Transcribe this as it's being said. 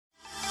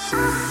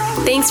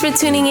Thanks for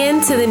tuning in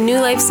to the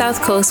New Life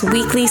South Coast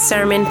weekly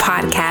sermon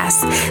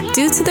podcast.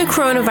 Due to the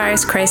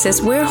coronavirus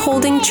crisis, we're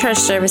holding church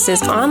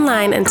services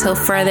online until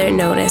further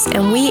notice,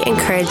 and we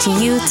encourage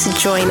you to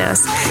join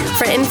us.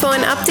 For info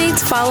and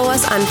updates, follow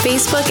us on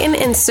Facebook and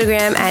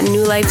Instagram at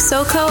New Life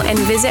SoCo and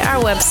visit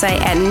our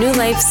website at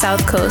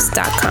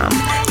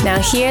newlifesouthcoast.com.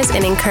 Now here's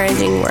an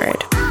encouraging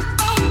word.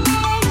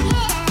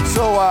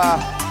 So,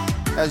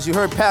 as you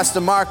heard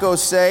Pastor Marco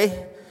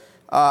say,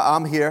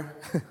 I'm here.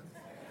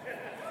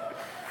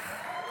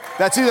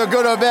 That's either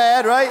good or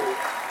bad, right?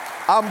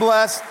 I'm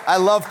blessed. I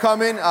love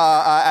coming.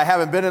 I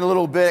haven't been in a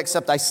little bit,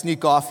 except I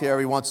sneak off here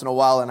every once in a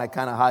while, and I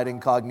kind of hide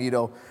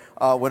incognito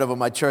whenever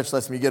my church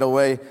lets me get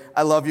away.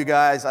 I love you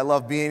guys. I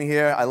love being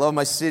here. I love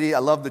my city. I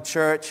love the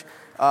church.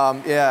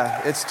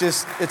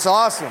 It's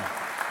awesome.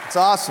 It's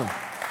awesome.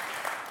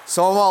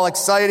 So I'm all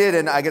excited,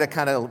 and I got to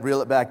kind of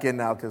reel it back in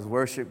now because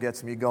worship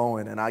gets me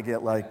going, and I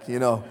get like,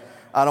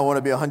 I don't want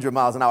to be 100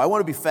 miles an hour. I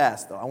want to be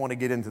fast, though. I want to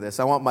get into this.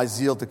 I want my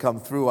zeal to come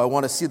through. I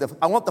want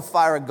the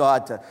fire of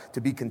God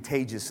to be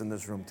contagious in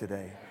this room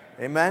today.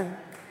 Amen?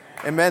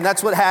 Amen.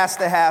 That's what has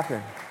to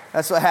happen.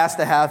 That's what has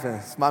to happen.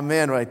 It's my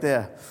man right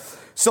there.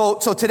 So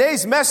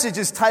today's message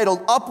is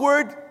titled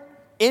Upward,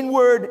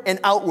 Inward, and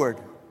Outward.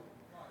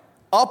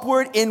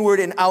 Upward, inward,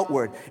 and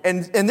outward.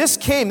 And this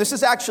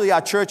is actually our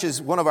church's,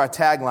 one of our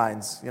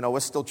taglines. We're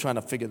still trying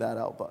to figure that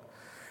out, but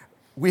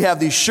we have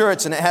these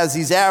shirts, and it has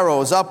these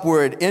arrows,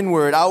 upward,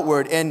 inward,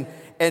 outward, and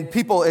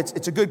people,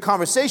 it's a good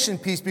conversation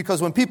piece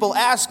because when people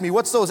ask me,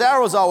 what's those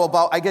arrows all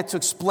about, I get to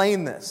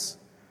explain this.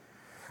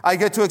 I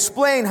get to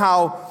explain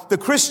how the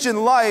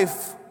Christian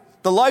life,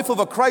 the life of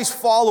a Christ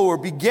follower,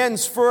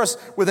 begins first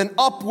with an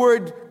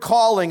upward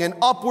calling, an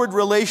upward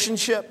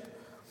relationship,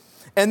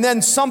 and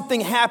then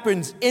something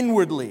happens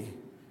inwardly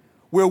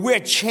where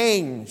we're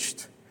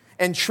changed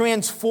and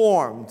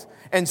transformed,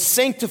 and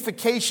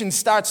sanctification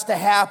starts to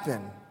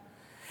happen.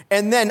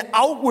 And then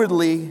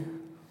outwardly,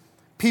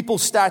 people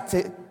start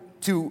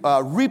to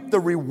reap the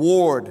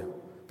reward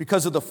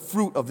because of the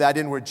fruit of that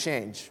inward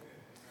change.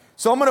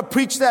 So I'm going to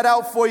preach that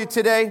out for you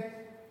today.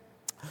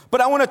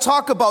 But I want to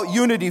talk about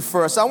unity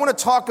first. I want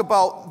to talk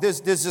about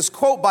there's this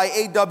quote by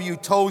A.W.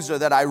 Tozer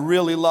that I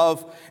really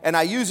love, and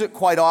I use it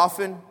quite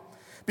often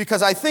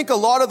because I think a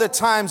lot of the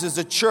times as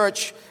a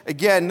church,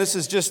 again, this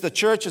is just the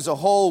church as a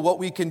whole, what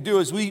we can do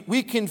is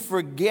we can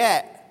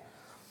forget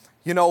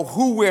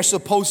who we're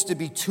supposed to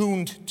be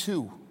tuned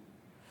to.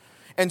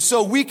 And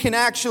so we can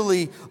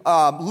actually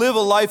live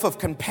a life of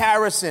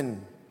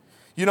comparison.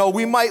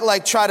 We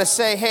might try to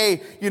say,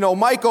 hey,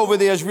 Mike over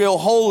there is real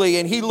holy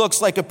and he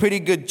looks like a pretty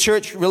good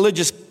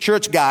religious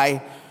church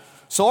guy.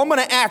 So I'm going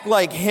to act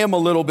like him a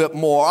little bit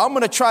more. I'm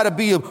going to try to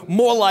be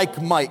more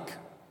like Mike.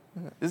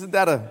 Isn't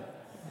that a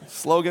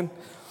slogan?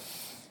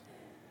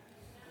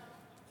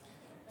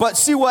 But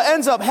see, what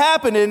ends up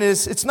happening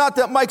is it's not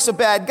that Mike's a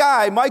bad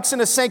guy. Mike's in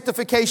a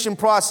sanctification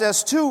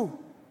process too.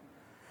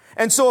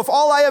 And so if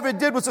all I ever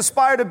did was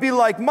aspire to be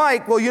like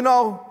Mike, well,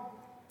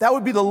 that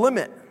would be the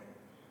limit.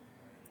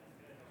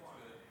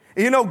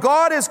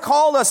 God has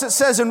called us, it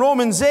says in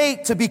Romans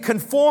 8, to be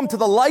conformed to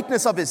the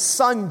likeness of his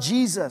son,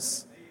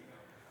 Jesus.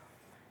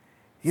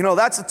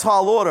 That's a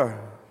tall order.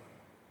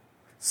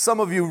 Some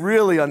of you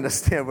really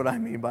understand what I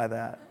mean by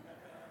that.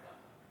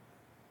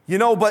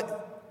 But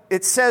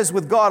it says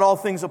with God all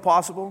things are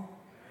possible.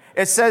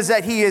 It says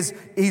that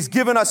he's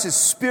given us his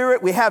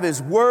spirit. We have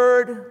his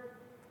word.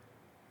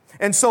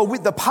 And so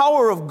the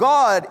power of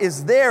God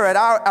is there at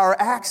our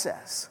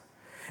access.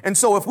 And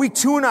so if we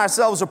tune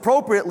ourselves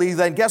appropriately,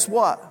 then guess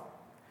what?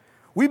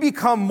 We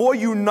become more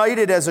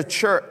united as a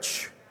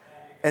church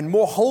and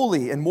more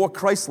holy and more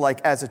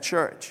Christ-like as a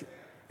church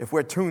if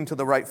we're tuned to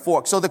the right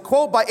fork. So the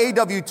quote by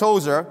A.W.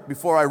 Tozer,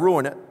 before I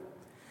ruin it,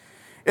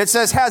 it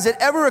says, has it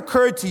ever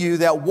occurred to you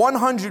that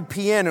 100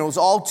 pianos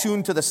all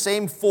tuned to the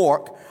same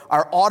fork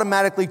are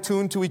automatically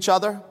tuned to each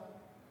other?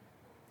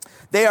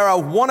 They are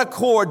of one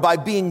accord by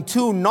being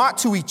tuned not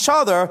to each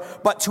other,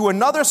 but to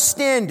another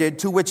standard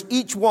to which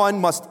each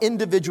one must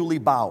individually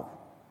bow.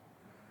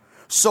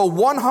 So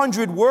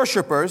 100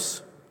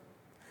 worshipers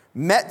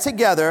met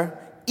together,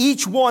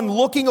 each one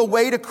looking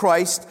away to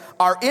Christ,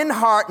 are in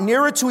heart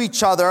nearer to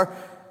each other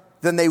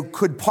than they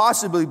could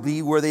possibly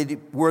be were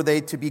they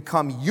to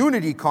become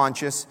unity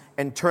conscious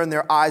and turn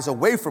their eyes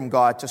away from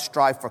God to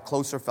strive for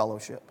closer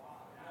fellowship.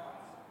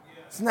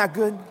 Isn't that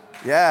good?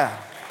 Yeah.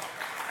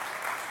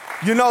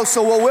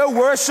 So while we're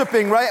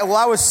worshiping, right, while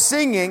I was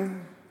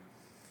singing,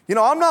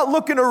 I'm not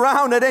looking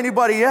around at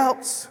anybody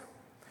else.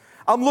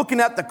 I'm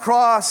looking at the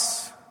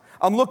cross.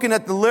 I'm looking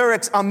at the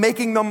lyrics. I'm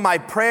making them my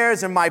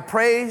prayers and my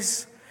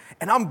praise.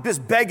 And I'm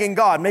just begging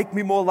God, make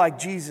me more like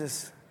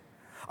Jesus.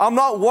 I'm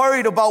not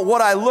worried about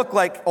what I look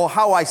like or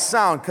how I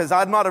sound because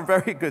I'm not a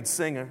very good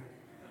singer.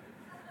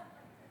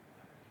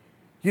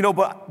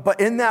 But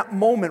in that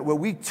moment where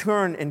we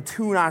turn and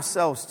tune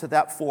ourselves to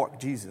that fork,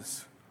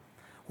 Jesus,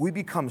 we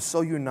become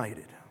so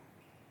united.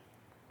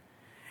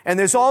 And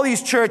there's all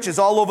these churches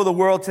all over the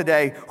world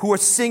today who are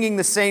singing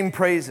the same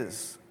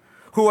praises,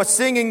 who are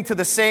singing to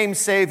the same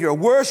Savior,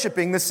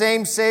 worshiping the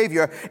same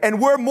Savior,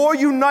 and we're more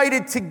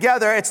united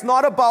together. It's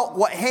not about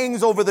what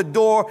hangs over the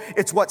door,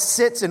 it's what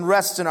sits and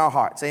rests in our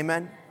hearts.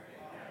 Amen?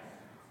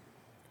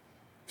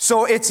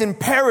 So it's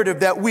imperative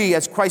that we,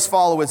 as Christ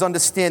followers,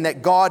 understand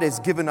that God has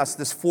given us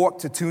this fork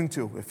to tune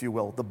to, if you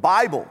will, the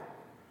Bible,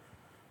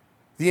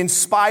 the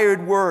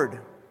inspired Word.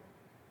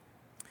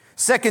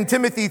 2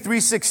 Timothy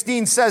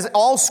 3:16 says,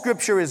 all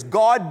Scripture is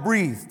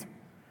God-breathed.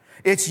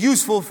 It's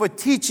useful for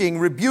teaching,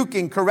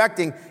 rebuking,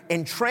 correcting,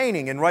 and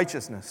training in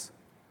righteousness.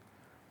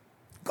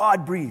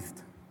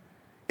 God-breathed,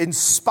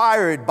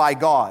 inspired by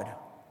God.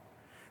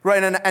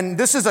 Right, and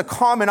this is a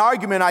common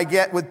argument I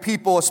get with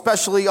people,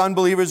 especially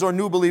unbelievers or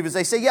new believers.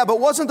 They say, yeah, but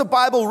wasn't the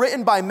Bible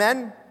written by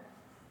men?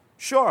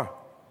 Sure.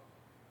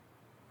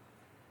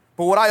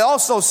 But what I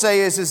also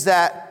say is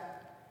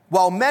that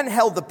while men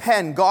held the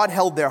pen, God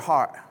held their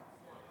heart.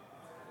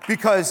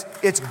 Because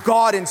it's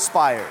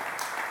God-inspired.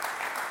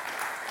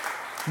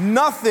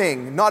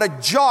 Nothing, not a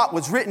jot,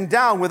 was written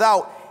down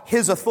without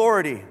His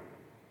authority.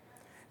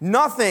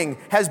 Nothing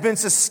has been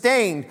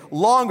sustained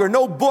longer.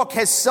 No book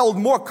has sold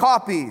more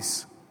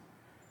copies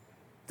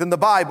than the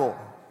Bible.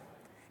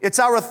 It's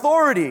our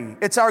authority.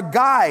 It's our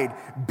guide.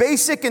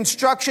 Basic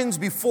instructions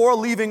before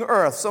leaving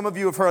earth. Some of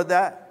you have heard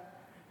that,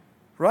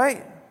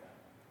 right?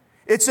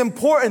 It's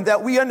important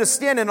that we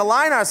understand and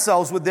align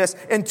ourselves with this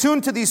and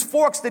tune to these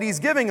forks that He's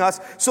giving us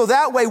so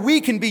that way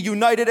we can be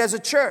united as a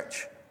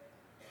church.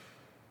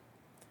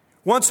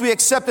 Once we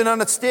accept and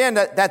understand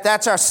that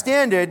that's our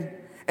standard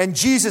and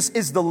Jesus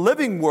is the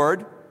living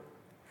Word,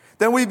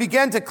 then we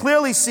begin to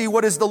clearly see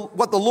what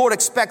the Lord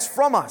expects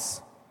from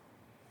us.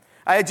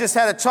 I had just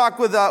had a talk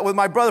with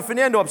my brother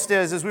Fernando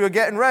upstairs as we were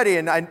getting ready,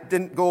 and I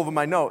didn't go over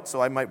my notes, so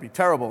I might be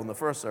terrible in the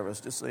first service,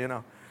 just so you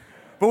know.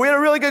 But we had a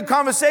really good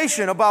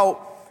conversation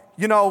about,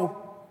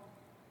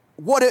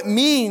 what it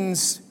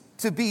means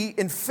to be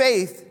in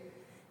faith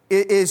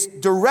is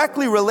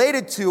directly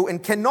related to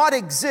and cannot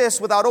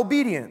exist without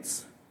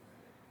obedience.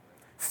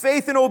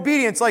 Faith and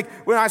obedience, like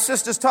when our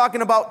sister's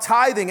talking about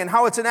tithing and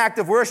how it's an act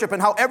of worship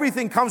and how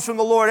everything comes from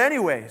the Lord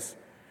anyways.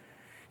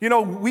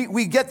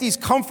 We get these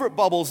comfort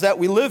bubbles that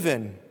we live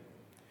in.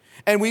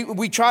 And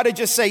we try to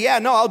just say, yeah,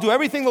 no, I'll do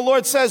everything the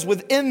Lord says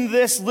within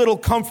this little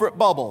comfort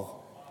bubble.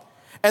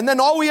 And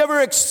then all we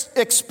ever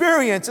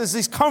experience is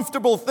these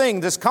comfortable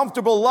things, this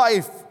comfortable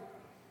life.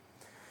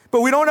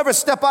 But we don't ever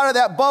step out of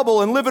that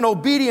bubble and live in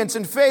obedience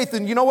and faith.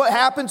 And you know what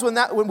happens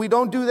when we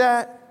don't do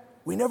that?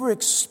 We never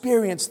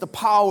experience the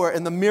power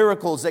and the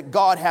miracles that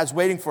God has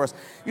waiting for us.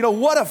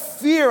 What a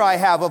fear I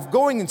have of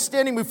going and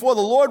standing before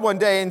the Lord one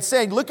day and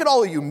saying, look at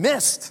all that you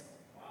missed.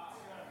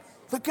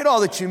 Look at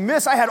all that you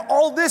missed. I had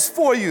all this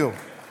for you.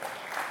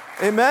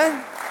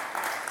 Amen?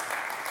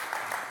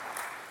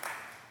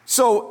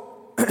 So,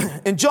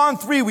 in John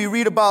 3, we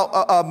read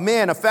about a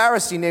man, a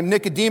Pharisee named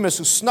Nicodemus,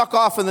 who snuck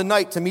off in the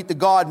night to meet the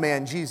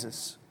God-man,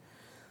 Jesus.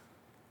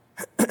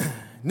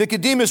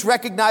 Nicodemus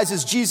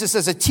recognizes Jesus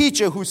as a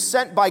teacher who's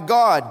sent by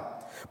God.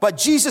 But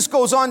Jesus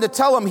goes on to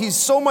tell him he's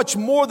so much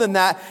more than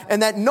that,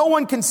 and that no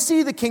one can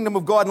see the kingdom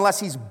of God unless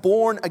he's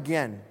born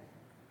again.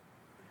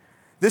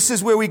 This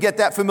is where we get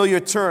that familiar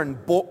term,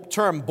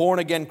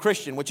 born-again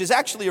Christian, which is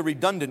actually a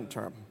redundant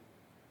term,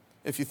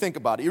 if you think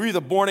about it. You're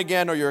either born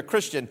again or you're a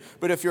Christian,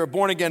 but if you're a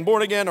born again,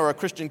 or a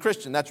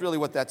Christian, that's really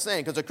what that's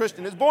saying, because a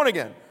Christian is born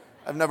again.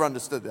 I've never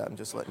understood that. I'm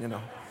just letting you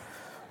know.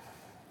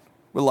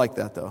 We're like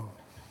that, though.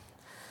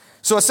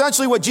 So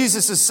essentially what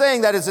Jesus is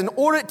saying that is in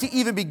order to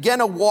even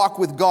begin a walk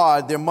with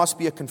God, there must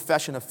be a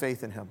confession of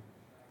faith in Him.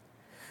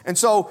 And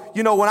so,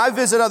 when I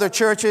visit other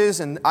churches,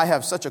 and I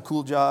have such a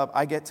cool job,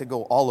 I get to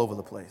go all over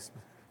the place.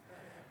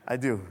 I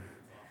do.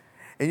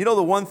 And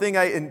the one thing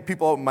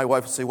my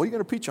wife would say, what are you going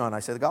to preach on? I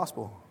say, the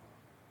gospel.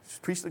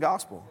 Just preach the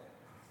gospel.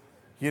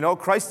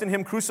 Christ and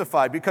Him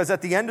crucified. Because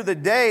at the end of the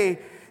day,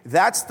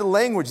 that's the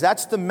language.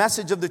 That's the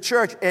message of the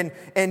church. And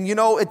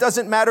it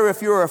doesn't matter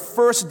if you're a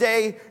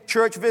first-day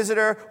church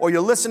visitor or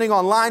you're listening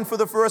online for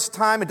the first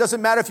time. It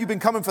doesn't matter if you've been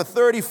coming for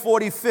 30,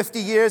 40, 50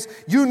 years.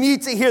 You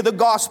need to hear the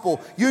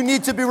gospel. You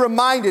need to be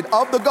reminded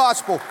of the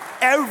gospel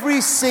every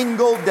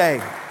single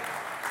day.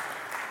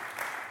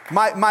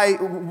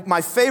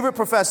 My favorite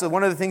professor,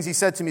 one of the things he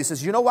said to me, he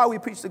says, you know why we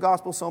preach the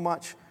gospel so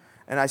much?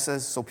 And I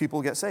says, so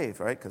people get saved,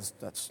 right? Because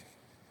that's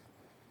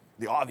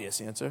the obvious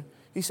answer.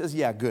 He says,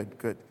 yeah,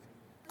 good.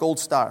 Gold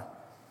star.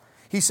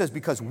 He says,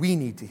 because we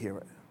need to hear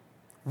it.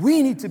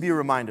 We need to be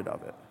reminded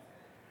of it.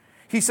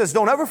 He says,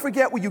 don't ever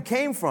forget where you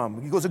came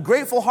from. He goes, a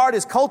grateful heart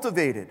is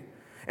cultivated.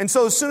 And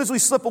so as soon as we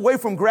slip away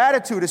from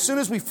gratitude, as soon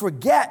as we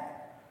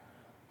forget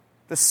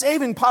the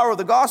saving power of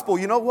the gospel,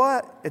 you know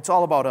what? It's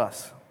all about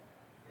us.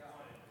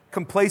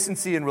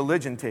 Complacency and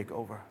religion take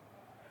over.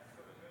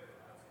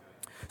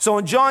 So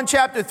in John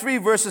chapter 3,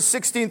 verses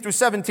 16 through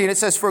 17, it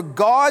says, for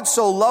God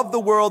so loved the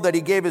world that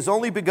He gave His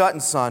only begotten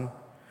Son,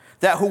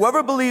 that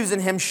whoever believes in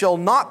Him shall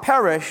not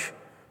perish,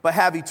 but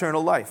have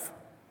eternal life.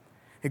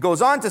 It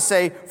goes on to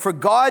say, for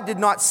God did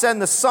not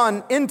send the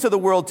Son into the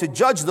world to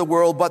judge the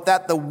world, but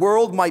that the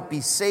world might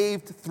be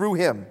saved through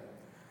Him.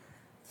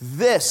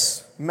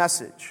 This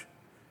message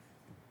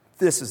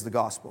This is the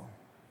gospel.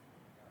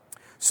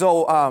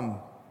 So,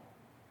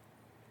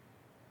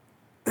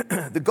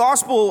 the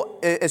gospel,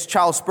 as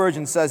Charles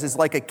Spurgeon says, is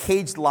like a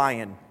caged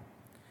lion.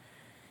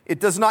 It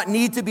does not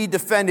need to be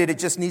defended, it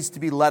just needs to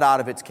be let out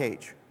of its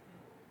cage.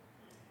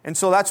 And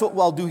so that's what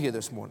I'll do here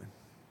this morning.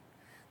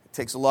 It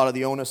takes a lot of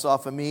the onus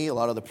off of me, a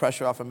lot of the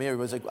pressure off of me.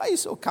 Everybody's like, why are you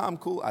so calm,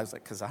 cool? I was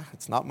like, because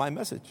it's not my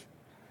message.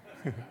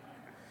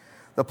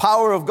 The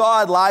power of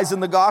God lies in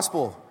the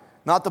gospel,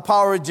 not the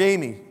power of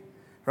Jamie,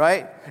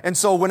 right? And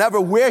so whenever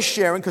we're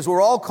sharing, because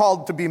we're all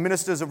called to be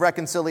ministers of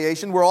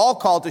reconciliation, we're all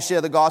called to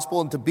share the gospel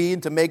and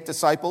to make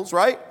disciples,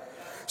 right?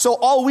 So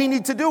all we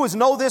need to do is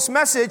know this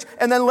message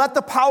and then let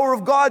the power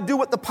of God do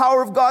what the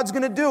power of God's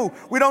going to do.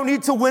 We don't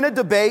need to win a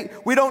debate.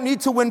 We don't need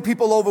to win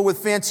people over with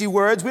fancy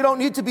words. We don't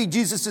need to be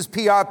Jesus's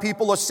PR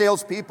people or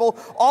salespeople.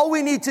 All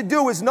we need to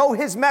do is know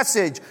his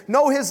message,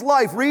 know his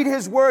life, read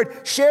his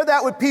word, share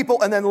that with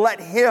people, and then let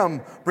him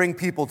bring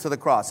people to the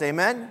cross.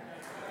 Amen?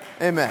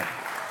 Amen.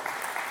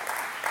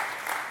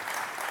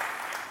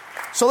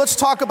 So let's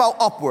talk about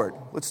upward.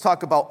 Let's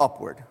talk about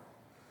upward.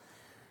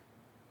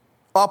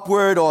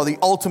 Upward, or the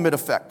ultimate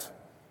effect.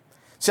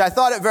 See, I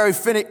thought it very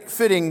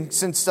fitting,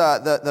 since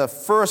the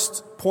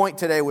first point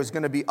today was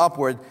going to be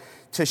upward,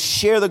 to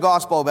share the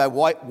gospel by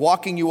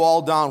walking you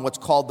all down what's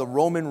called the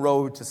Roman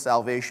road to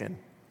salvation.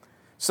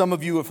 Some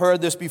of you have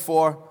heard this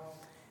before.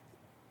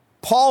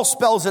 Paul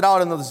spells it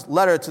out in this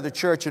letter to the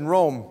church in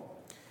Rome.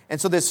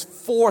 And so there's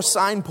 4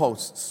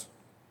 signposts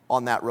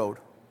on that road.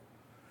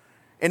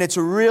 And it's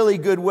a really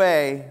good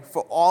way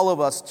for all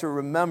of us to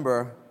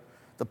remember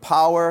the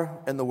power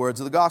and the words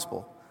of the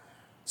gospel.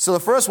 So the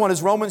first one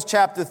is Romans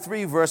chapter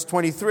 3, verse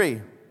 23.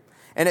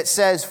 And it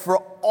says, for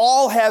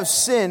all have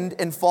sinned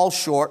and fall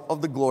short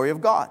of the glory of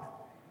God.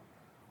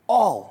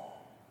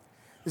 All.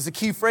 This is a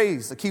key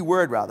phrase, a key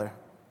word rather.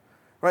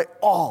 Right?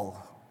 All.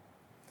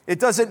 It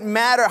doesn't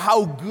matter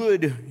how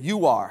good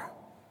you are.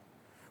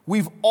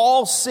 We've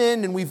all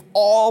sinned and we've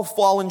all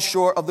fallen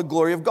short of the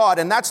glory of God.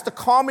 And that's the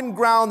common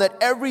ground that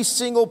every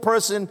single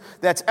person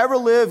that's ever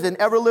lived and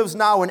ever lives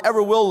now and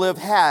ever will live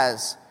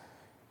has,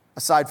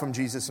 aside from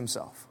Jesus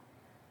himself.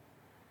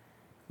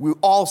 We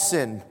all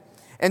sinned.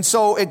 And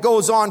so it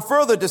goes on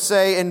further to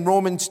say in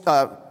Romans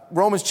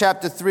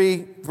chapter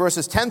 3,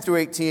 verses 10 through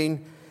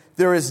 18,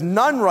 there is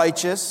none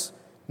righteous,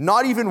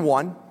 not even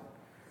one.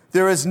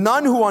 There is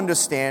none who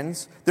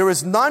understands. There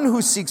is none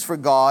who seeks for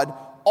God.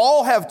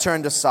 All have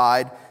turned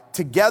aside.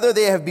 Together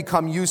they have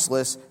become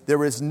useless.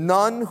 There is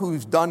none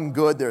who's done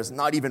good. There is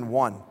not even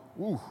one.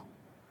 Ooh.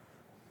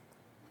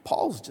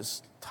 Paul's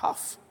just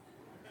tough.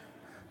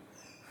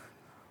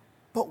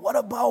 But what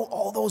about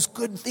all those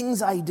good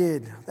things I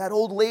did? That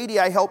old lady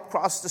I helped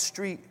cross the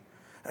street,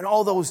 and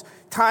all those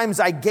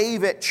times I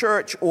gave at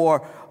church,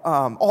 or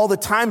all the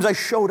times I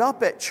showed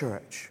up at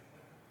church.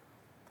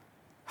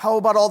 How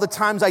about all the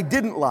times I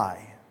didn't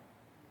lie?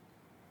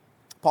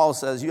 Paul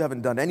says, you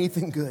haven't done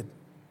anything good.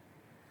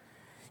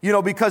 You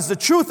know, because the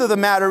truth of the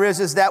matter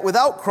is that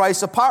without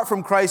Christ, apart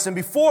from Christ, and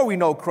before we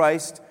know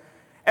Christ,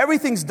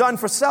 everything's done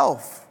for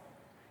self.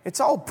 It's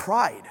all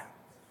pride.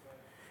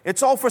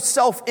 It's all for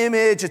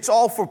self-image. It's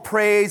all for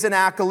praise and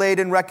accolade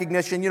and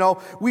recognition. You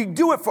know, we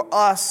do it for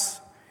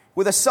us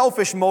with a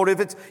selfish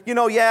motive. It's, you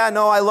know, yeah,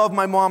 no, I love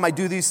my mom. I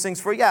do these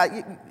things for,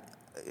 yeah,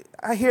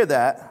 I hear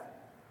that.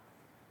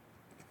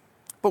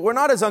 But we're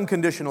not as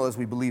unconditional as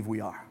we believe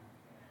we are.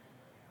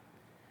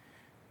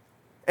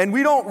 And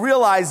we don't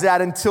realize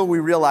that until we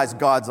realize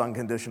God's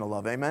unconditional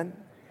love. Amen?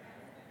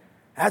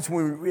 That's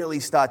when we really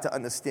start to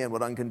understand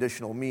what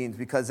unconditional means,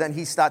 because then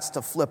he starts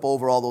to flip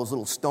over all those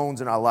little stones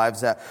in our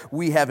lives that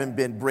we haven't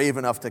been brave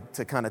enough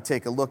to kind of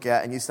take a look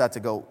at, and you start to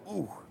go,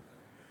 ooh,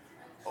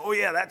 oh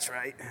yeah, that's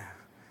right.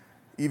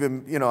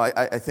 Even, you know,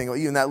 I think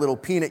even that little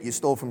peanut you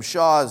stole from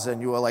Shaw's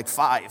and you were like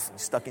 5 and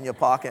stuck in your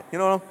pocket. You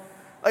know what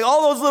like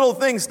all those little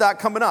things start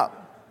coming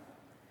up.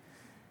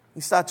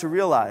 You start to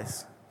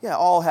realize, yeah,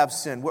 all have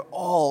sinned. We're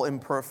all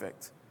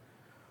imperfect.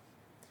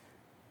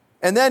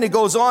 And then it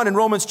goes on in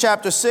Romans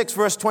chapter 6,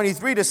 verse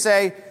 23 to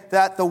say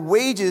that the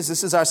wages,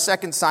 this is our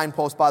second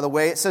signpost, by the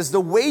way, it says the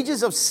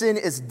wages of sin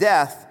is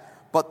death,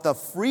 but the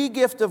free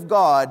gift of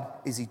God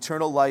is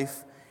eternal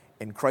life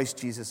in Christ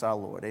Jesus our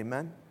Lord.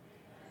 Amen?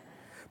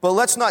 But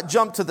let's not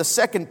jump to the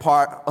second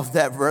part of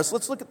that verse.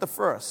 Let's look at the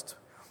first.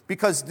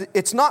 Because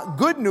it's not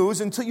good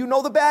news until you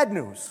know the bad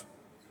news.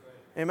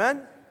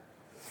 Amen?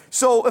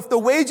 So if the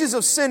wages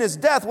of sin is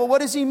death, well,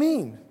 what does he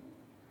mean?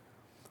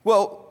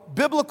 Well,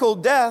 biblical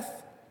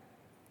death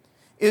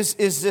is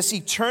this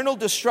eternal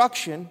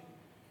destruction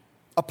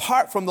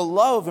apart from the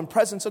love and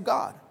presence of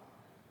God.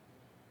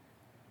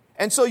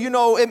 And so, you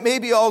know, it may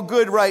be all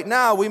good right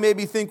now. We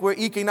maybe think we're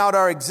eking out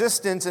our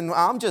existence and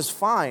I'm just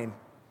fine.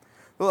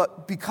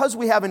 Well, because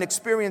we haven't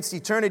experienced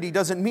eternity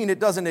doesn't mean it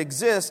doesn't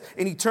exist,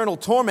 and eternal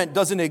torment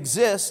doesn't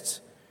exist.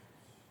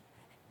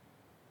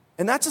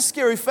 And that's a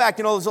scary fact.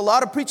 You know, there's a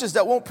lot of preachers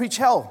that won't preach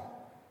hell.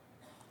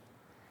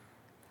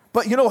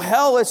 But, you know,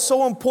 hell is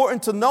so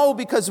important to know,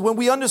 because when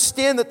we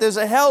understand that there's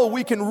a hell,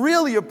 we can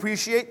really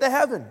appreciate the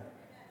heaven.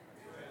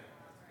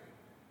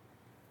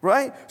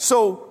 Right?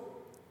 So,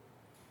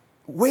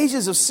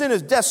 Wages of sin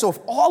is death. So if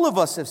all of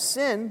us have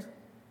sinned,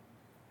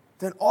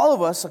 then all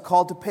of us are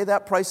called to pay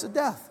that price of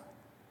death.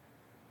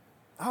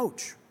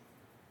 Ouch.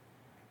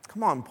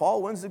 Come on,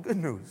 Paul, when's the good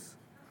news?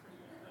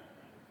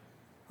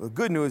 The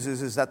good news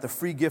is that the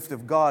free gift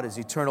of God is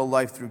eternal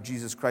life through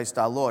Jesus Christ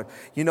our Lord.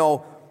 You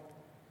know,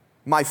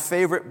 my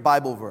favorite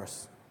Bible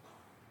verse,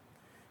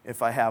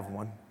 if I have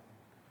one,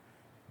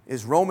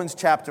 is Romans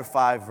chapter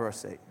 5,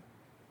 verse 8.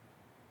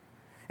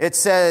 It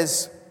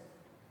says,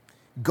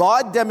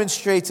 God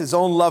demonstrates his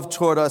own love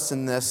toward us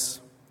in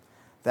this,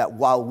 that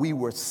while we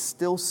were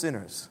still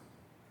sinners,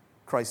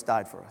 Christ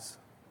died for us.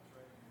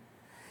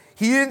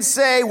 He didn't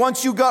say,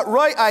 once you got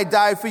right, I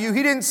died for you.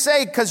 He didn't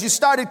say, because you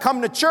started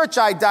coming to church,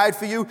 I died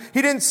for you.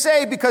 He didn't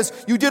say, because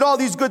you did all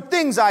these good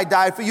things, I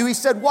died for you. He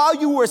said, while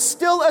you were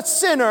still a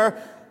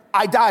sinner,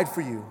 I died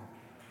for you.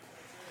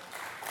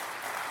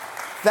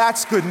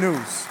 That's good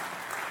news.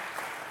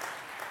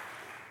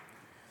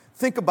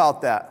 Think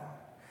about that.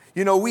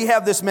 You know, we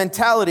have this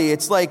mentality.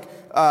 It's like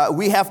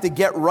we have to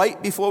get right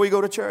before we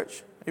go to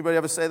church. Anybody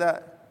ever say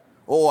that?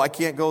 Oh, I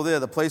can't go there.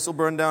 The place will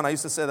burn down. I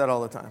used to say that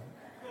all the time.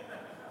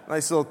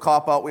 Nice little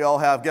cop-out we all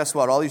have. Guess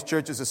what? All these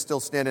churches are still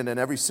standing, and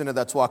every sinner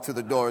that's walked through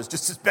the door is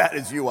just as bad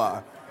as you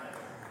are.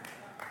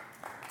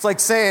 It's like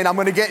saying, I'm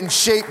going to get in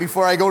shape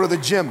before I go to the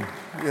gym,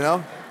 you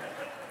know?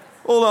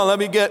 Hold on, let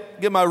me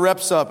get my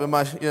reps up.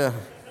 I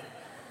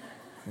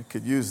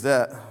could use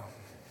that.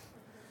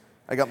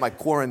 I got my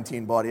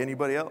quarantine body.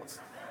 Anybody else?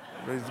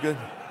 Everybody's good?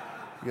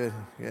 Good.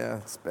 Yeah,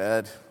 it's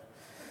bad.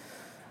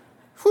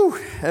 Whew.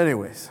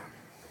 Anyways,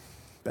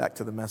 back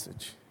to the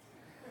message.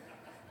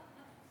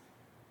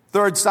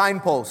 Third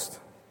signpost.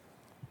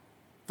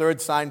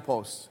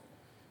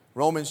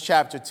 Romans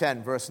chapter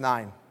 10, verse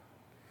 9.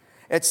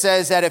 It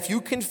says that if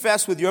you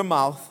confess with your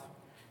mouth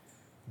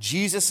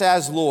Jesus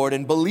as Lord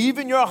and believe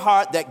in your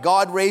heart that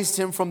God raised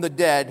him from the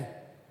dead,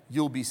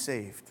 you'll be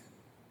saved.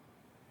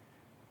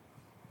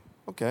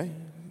 Okay,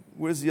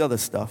 where's the other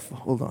stuff?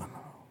 Hold on.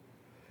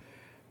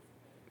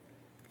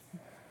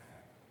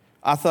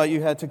 I thought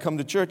you had to come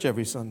to church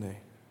every Sunday.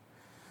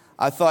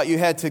 I thought you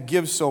had to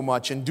give so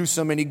much and do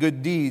so many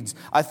good deeds.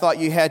 I thought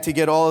you had to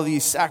get all of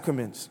these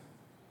sacraments.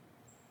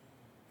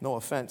 No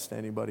offense to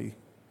anybody.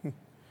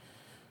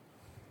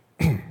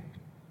 A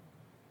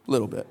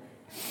little bit.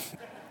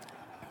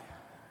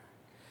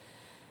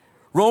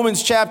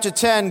 Romans chapter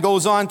 10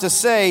 goes on to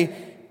say,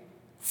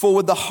 for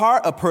with the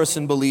heart a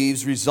person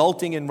believes,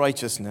 resulting in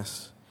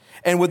righteousness,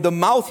 and with the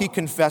mouth he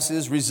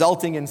confesses,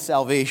 resulting in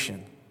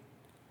salvation.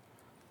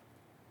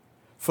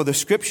 For the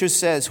scripture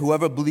says,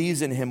 whoever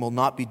believes in him will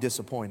not be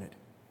disappointed.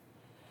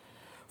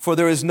 For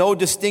there is no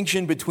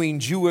distinction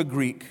between Jew or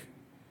Greek.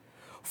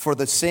 For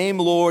the same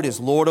Lord is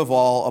Lord of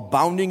all,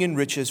 abounding in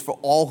riches for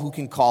all who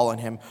can call on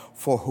him.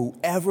 For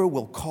whoever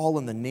will call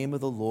on the name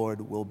of the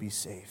Lord will be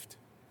saved.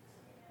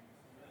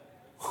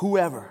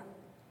 Whoever.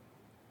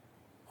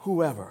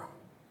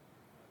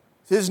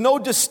 There's no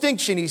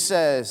distinction, he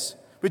says,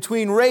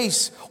 between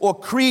race or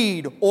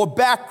creed or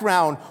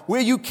background, where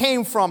you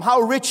came from,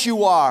 how rich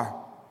you are.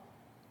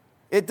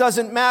 It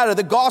doesn't matter.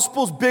 The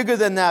gospel's bigger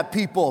than that,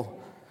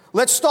 people.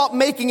 Let's stop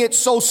making it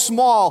so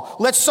small.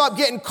 Let's stop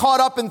getting caught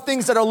up in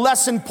things that are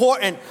less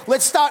important.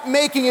 Let's start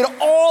making it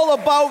all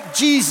about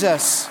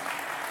Jesus.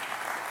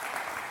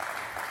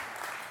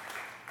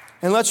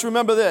 And let's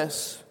remember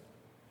this.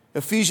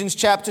 Ephesians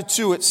chapter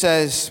 2, it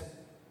says,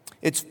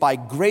 it's by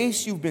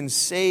grace you've been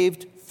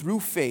saved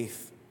through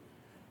faith,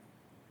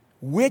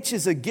 which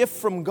is a gift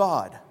from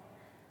God,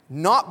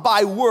 not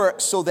by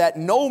works, so that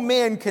no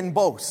man can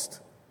boast.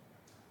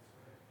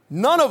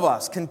 None of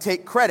us can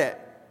take credit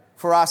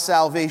for our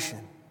salvation.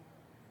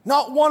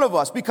 Not one of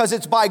us, because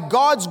it's by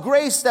God's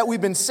grace that we've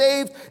been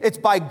saved. It's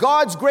by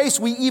God's grace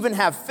we even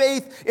have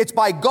faith. It's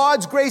by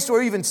God's grace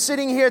we're even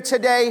sitting here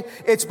today.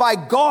 It's by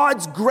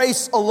God's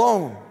grace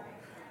alone.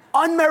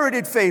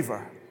 Unmerited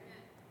favor.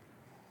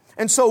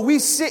 And so we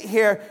sit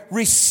here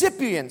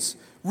recipients,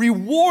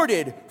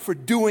 rewarded for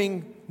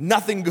doing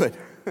nothing good.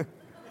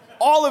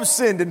 All have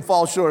sinned and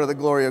fall short of the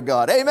glory of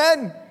God.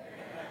 Amen?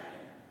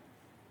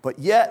 But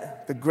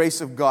yet, the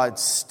grace of God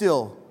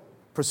still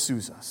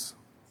pursues us.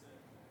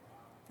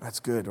 That's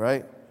good,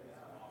 right?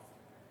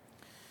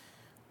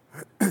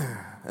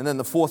 And then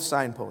the fourth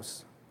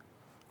signpost,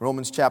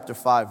 Romans chapter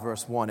 5,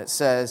 verse 1, it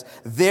says,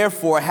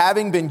 therefore,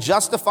 having been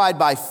justified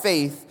by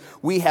faith,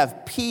 we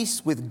have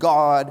peace with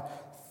God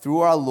through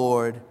our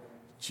Lord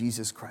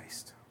Jesus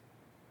Christ.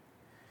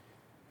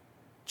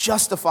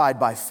 Justified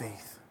by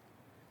faith,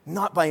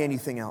 not by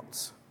anything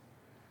else.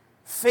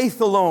 Faith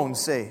alone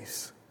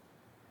saves.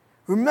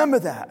 Remember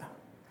that.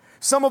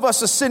 Some of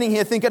us are sitting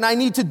here thinking, I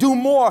need to do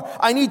more.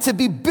 I need to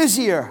be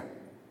busier.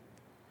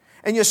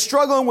 And you're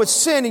struggling with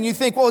sin and you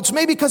think, well, it's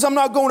maybe because I'm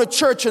not going to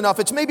church enough.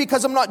 It's maybe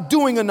because I'm not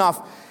doing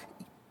enough.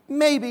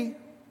 Maybe.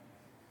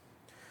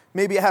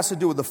 Maybe it has to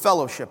do with the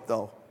fellowship,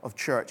 though, of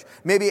church.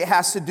 Maybe it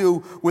has to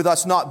do with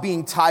us not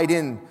being tied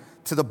in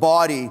to the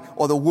body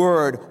or the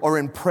word or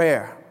in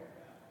prayer.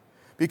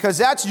 Because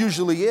that's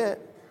usually it.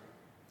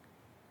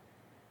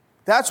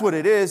 That's what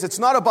it is. It's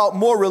not about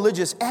more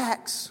religious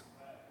acts.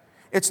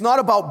 It's not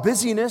about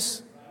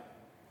busyness.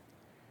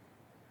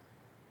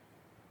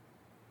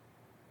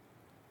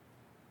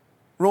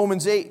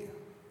 Romans 8,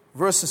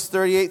 verses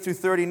 38 through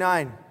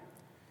 39.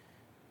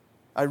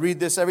 I read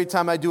this every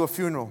time I do a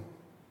funeral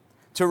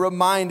to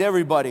remind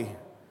everybody,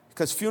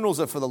 because funerals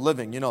are for the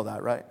living. You know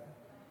that, right?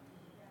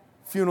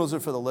 Funerals are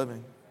for the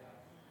living.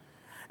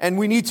 And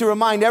we need to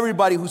remind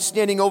everybody who's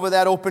standing over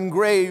that open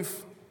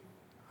grave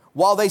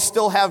while they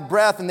still have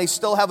breath and they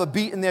still have a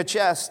beat in their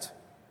chest,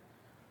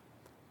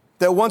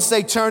 that once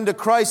they turn to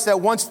Christ,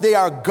 that once they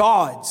are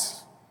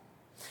God's,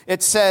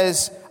 it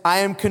says, I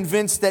am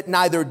convinced that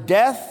neither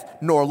death,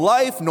 nor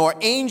life, nor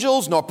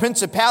angels, nor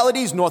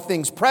principalities, nor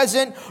things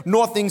present,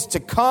 nor things to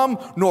come,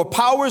 nor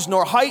powers,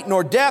 nor height,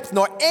 nor depth,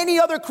 nor any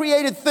other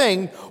created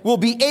thing will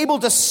be able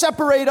to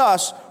separate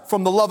us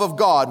from the love of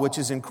God, which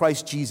is in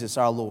Christ Jesus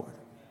our Lord.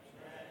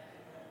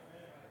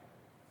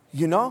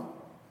 You know?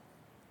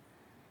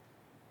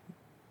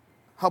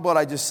 How about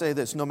I just say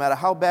this? No matter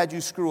how bad you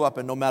screw up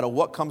and no matter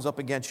what comes up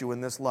against you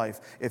in this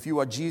life, if you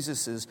are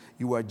Jesus's,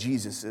 you are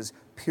Jesus's,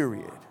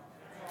 period.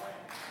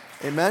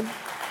 Amen?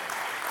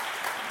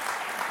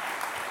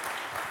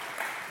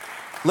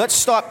 Let's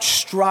stop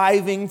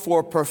striving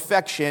for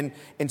perfection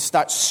and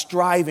start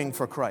striving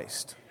for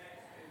Christ.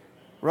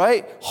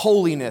 Right?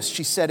 Holiness,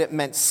 she said it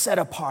meant set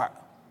apart.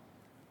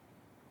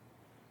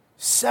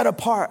 Set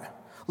apart.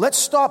 Let's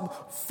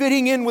stop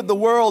fitting in with the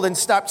world and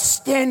stop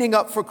standing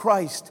up for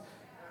Christ.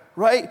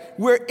 Right?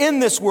 We're in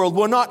this world.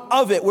 We're not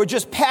of it. We're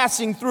just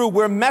passing through.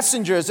 We're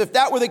messengers. If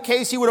that were the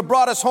case, he would have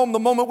brought us home the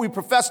moment we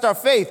professed our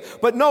faith.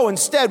 But no,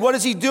 instead, what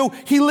does he do?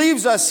 He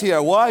leaves us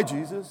here. Why,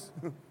 Jesus?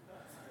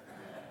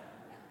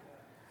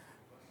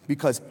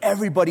 Because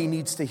everybody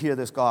needs to hear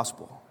this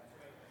gospel.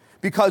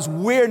 Because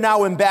we're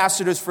now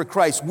ambassadors for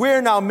Christ.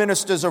 We're now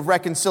ministers of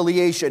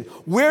reconciliation.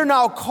 We're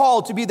now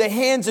called to be the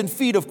hands and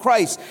feet of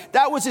Christ.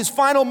 That was his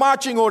final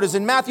marching orders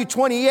in Matthew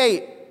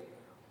 28.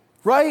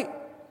 Right?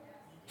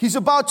 He's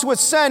about to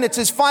ascend. It's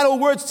his final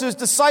words to his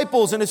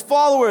disciples and his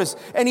followers.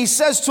 And he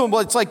says to them,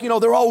 well, it's like,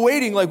 they're all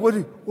waiting. Like,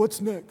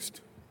 what's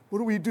next? What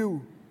do we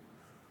do?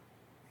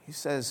 He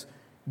says,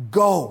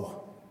 go.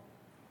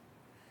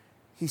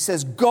 He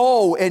says,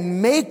 go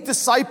and make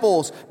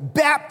disciples,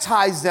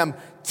 baptize them,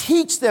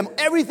 teach them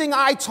everything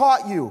I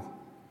taught you.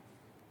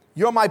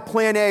 You're my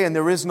plan A and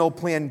there is no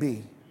plan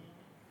B.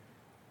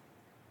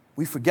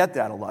 We forget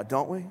that a lot,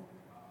 don't we?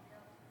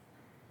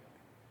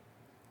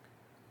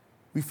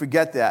 We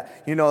forget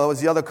that. That was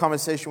the other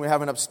conversation we were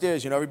having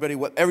upstairs.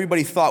 What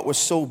everybody thought was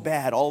so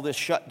bad, all this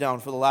shutdown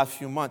for the last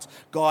few months,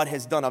 God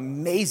has done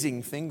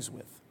amazing things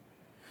with.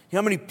 You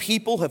know how many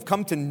people have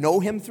come to know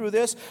him through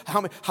this?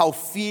 How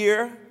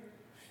fear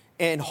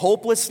and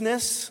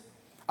hopelessness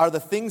are the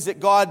things that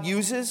God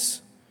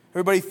uses.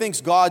 Everybody thinks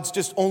God's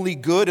just only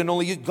good and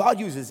only God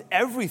uses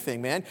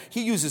everything, man.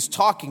 He uses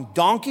talking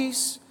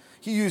donkeys.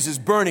 He uses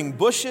burning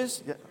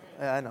bushes.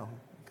 Yeah, I know.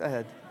 Go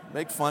ahead.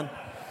 Make fun.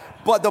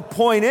 But the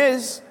point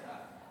is,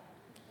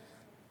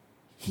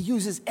 he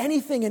uses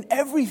anything and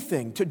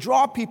everything to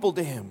draw people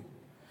to him.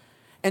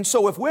 And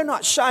so if we're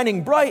not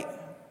shining bright,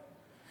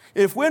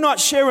 if we're not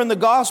sharing the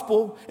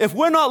gospel, if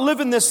we're not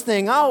living this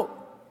thing out,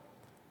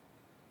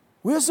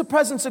 where's the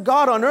presence of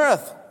God on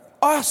earth?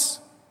 Us.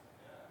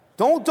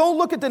 Don't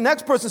look at the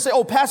next person and say,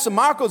 oh, Pastor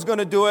Marco's going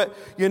to do it.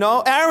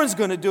 Aaron's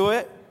going to do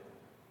it.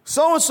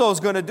 So-and-so's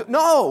going to do it.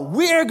 No,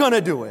 we're going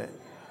to do it.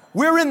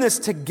 We're in this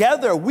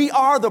together. We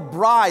are the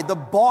bride, the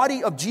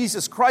body of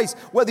Jesus Christ.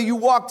 Whether you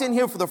walked in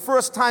here for the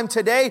first time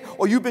today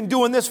or you've been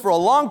doing this for a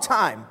long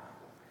time,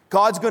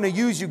 God's going to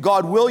use you.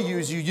 God will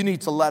use you. You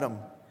need to let him.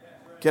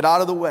 Get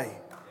out of the way.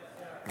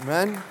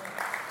 Amen?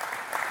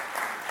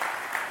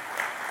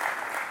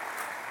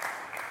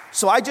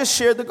 So I just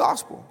shared the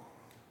gospel,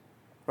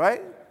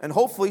 right? And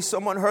hopefully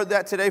someone heard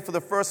that today for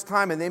the first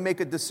time and they make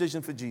a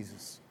decision for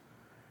Jesus,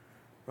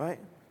 right?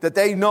 That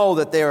they know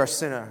that they are a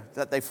sinner,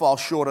 that they fall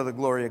short of the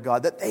glory of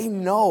God, that they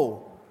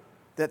know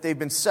that they've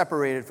been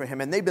separated from him,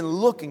 and they've been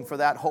looking for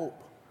that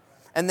hope.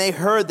 And they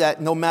heard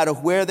that no matter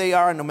where they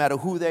are, no matter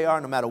who they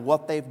are, no matter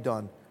what they've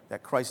done,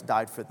 that Christ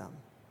died for them.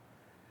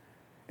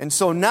 And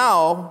so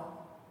now,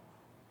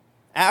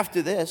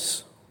 after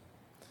this,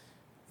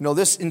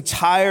 this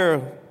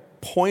entire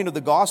point of the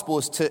gospel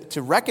is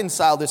to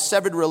reconcile this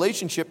severed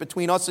relationship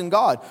between us and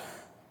God.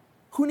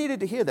 Who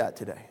needed to hear that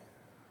today?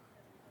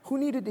 Who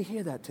needed to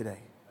hear that today?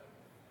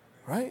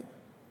 Right?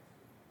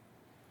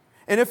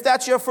 And if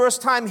that's your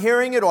first time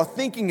hearing it or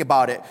thinking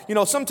about it,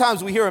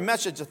 sometimes we hear a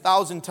message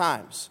 1,000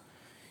 times,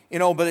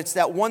 but it's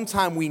that one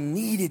time we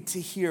needed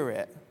to hear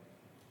it.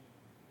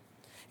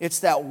 It's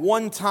that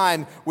one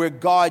time where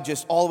God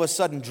just all of a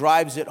sudden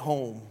drives it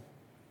home.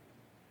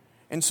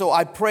 And so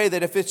I pray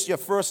that if it's your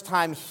first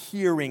time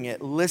hearing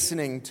it,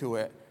 listening to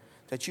it,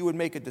 that you would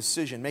make a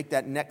decision, make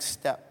that next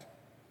step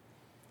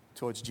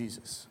towards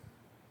Jesus.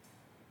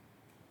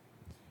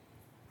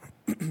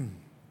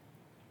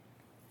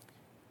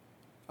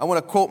 I want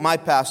to quote my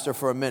pastor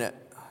for a minute.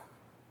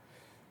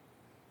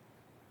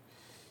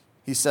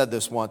 He said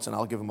this once, and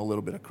I'll give him a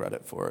little bit of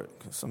credit for it,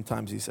 because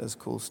sometimes he says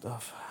cool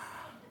stuff.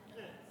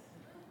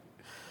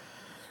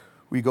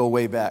 We go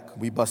way back.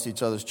 We bust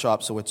each other's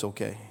chops, so it's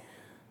okay.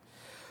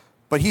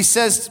 But he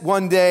says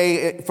one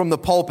day from the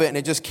pulpit, and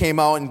it just came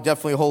out, and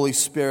definitely Holy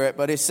Spirit,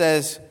 but it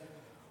says,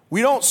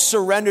 we don't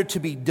surrender to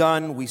be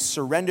done, we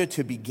surrender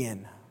to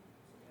begin.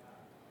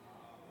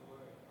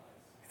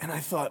 And I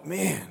thought,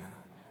 man,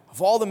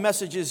 of all the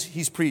messages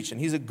he's preached, and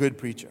he's a good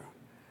preacher,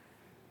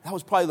 that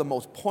was probably the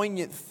most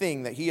poignant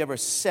thing that he ever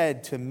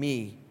said to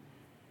me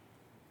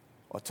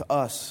or to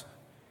us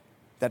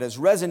that has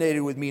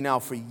resonated with me now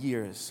for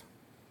years.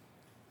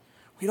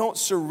 We don't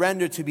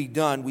surrender to be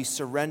done, we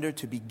surrender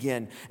to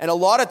begin. And a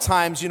lot of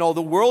times,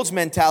 the world's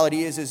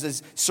mentality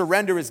is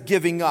surrender is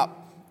giving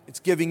up. It's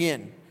giving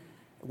in.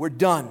 We're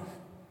done.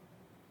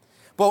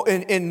 But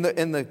in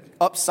the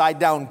upside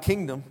down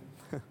kingdom,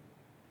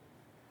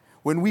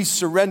 when we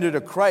surrender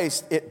to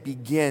Christ, it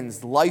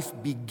begins. Life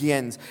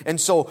begins. And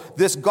so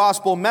this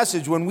gospel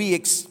message, when we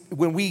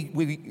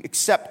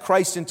accept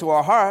Christ into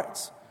our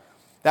hearts,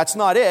 that's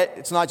not it.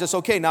 It's not just,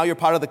 okay, now you're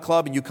part of the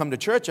club and you come to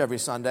church every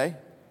Sunday.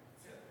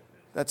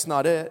 That's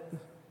not it.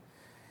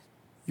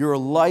 Your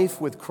life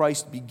with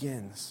Christ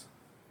begins.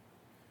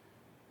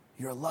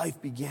 Your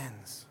life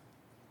begins.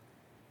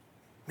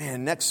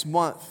 Man, next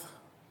month.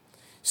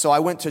 So I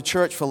went to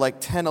church for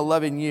like 10,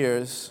 11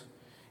 years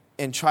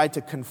and tried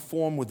to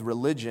conform with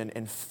religion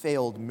and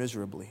failed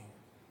miserably.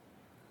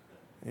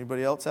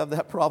 Anybody else have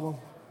that problem?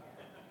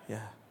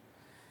 Yeah.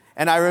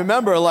 And I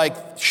remember like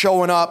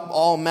showing up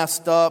all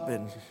messed up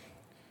and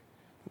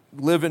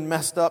living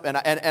messed up, and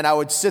I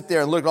would sit there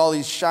and look at all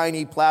these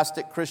shiny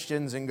plastic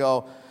Christians and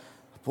go,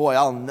 boy,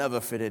 I'll never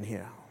fit in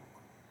here.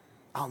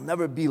 I'll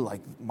never be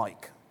like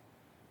Mike.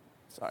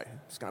 Sorry, I'm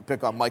just going to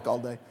pick on Mike all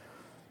day.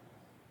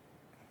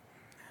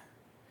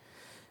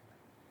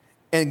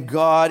 And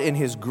God, in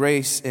his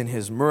grace and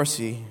his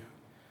mercy,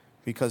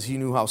 because he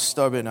knew how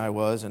stubborn I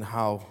was and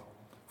how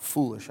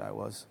foolish I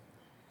was,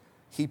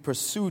 he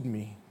pursued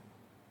me,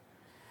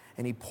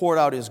 and he poured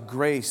out his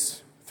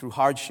grace through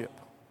hardship,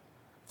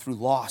 through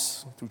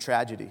loss, through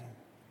tragedy.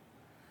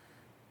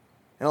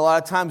 And a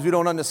lot of times we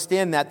don't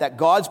understand that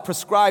God's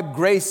prescribed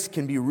grace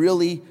can be a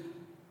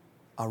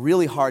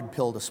really hard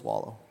pill to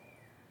swallow.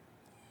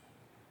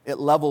 It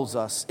levels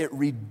us. It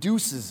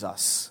reduces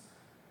us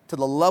to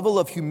the level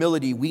of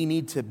humility we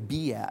need to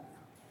be at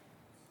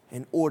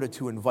in order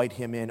to invite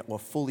him in or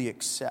fully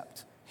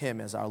accept him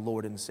as our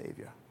Lord and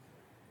Savior.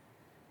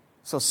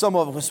 So some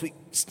of us, we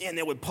stand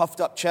there with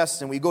puffed up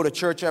chests and we go to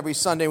church every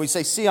Sunday and we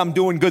say, see, I'm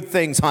doing good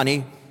things,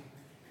 honey.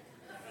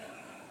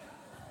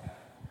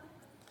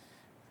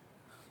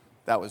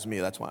 That was me,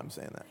 that's why I'm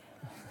saying that.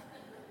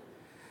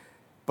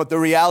 But the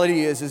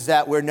reality is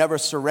that we're never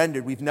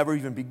surrendered. We've never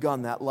even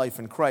begun that life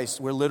in Christ.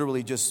 We're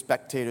literally just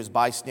spectators,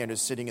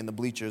 bystanders, sitting in the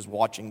bleachers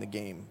watching the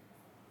game.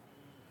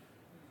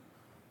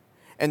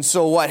 And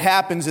so what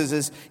happens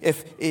is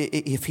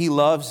if he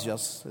loves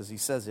us, as he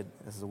says it,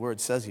 as the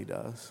word says he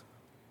does,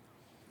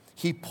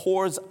 he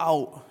pours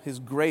out his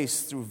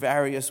grace through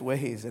various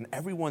ways, and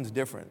everyone's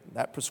different.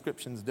 That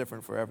prescription's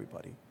different for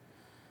everybody.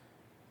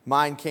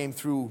 Mine came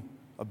through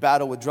a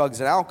battle with drugs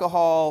and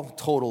alcohol,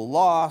 total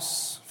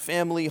loss,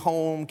 family,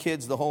 home,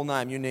 kids, the whole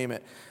nine, you name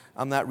it.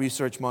 I'm that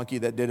research monkey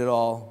that did it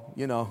all,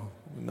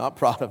 not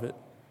proud of it.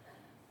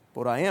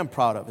 But what I am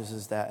proud of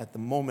is that at the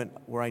moment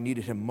where I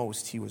needed him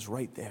most, he was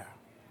right there.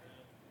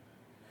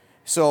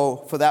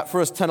 So for that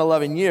first 10,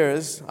 11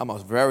 years, I'm a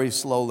very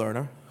slow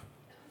learner.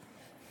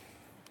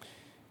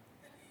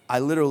 I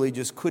literally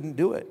just couldn't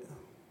do it.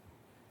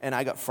 And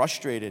I got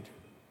frustrated.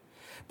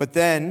 But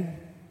then,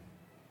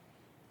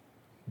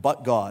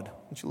 but God.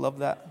 Don't you love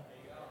that?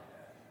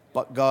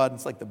 But God,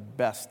 it's like the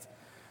best.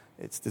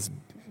 It's this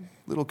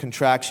little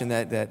contraction,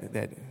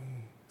 that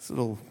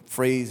little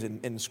phrase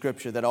in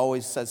Scripture that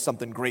always says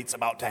something great's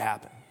about to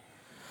happen.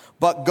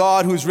 But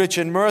God, who's rich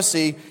in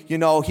mercy,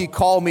 he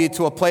called me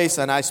to a place,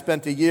 and I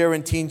spent a year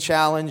in Teen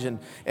Challenge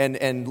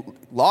and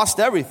lost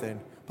everything.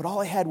 But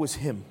all I had was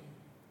him.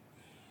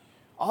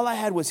 All I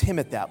had was him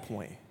at that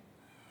point.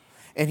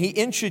 And he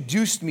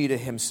introduced me to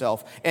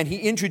himself, and he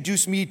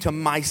introduced me to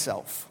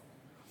myself.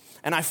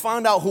 And I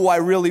found out who I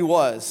really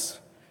was.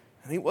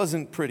 And he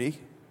wasn't pretty.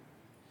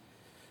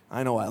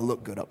 I know I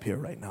look good up here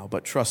right now,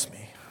 but trust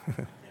me.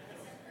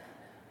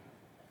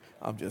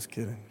 I'm just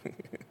kidding.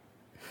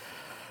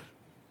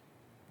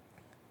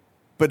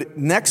 But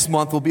next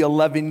month will be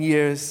 11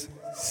 years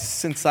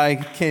since I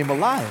came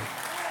alive.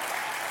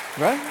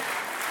 Right?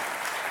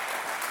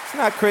 Isn't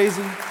that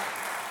crazy?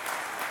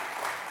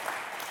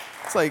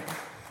 It's like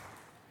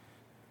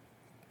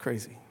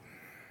crazy.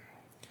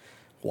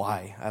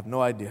 Why? I have no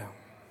idea.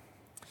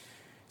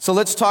 So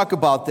let's talk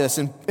about this.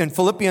 In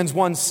Philippians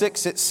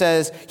 1:6, it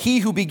says, he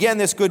who began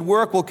this good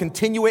work will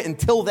continue it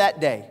until that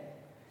day.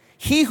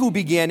 He who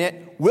began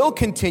it will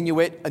continue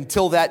it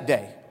until that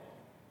day.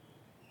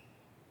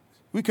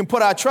 We can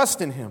put our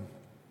trust in him.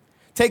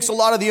 Takes a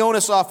lot of the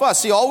onus off us.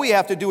 See, all we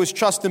have to do is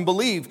trust and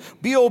believe.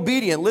 Be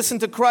obedient. Listen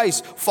to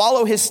Christ.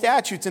 Follow his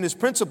statutes and his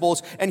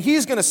principles. And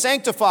he's going to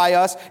sanctify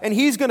us. And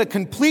he's going to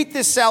complete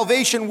this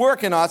salvation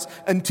work in us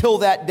until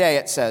that day,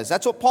 it says.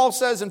 That's what Paul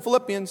says in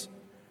Philippians.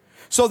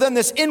 So then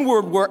this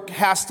inward work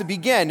has to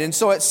begin. And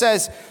so it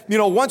says,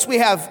 once we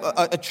have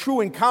a true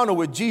encounter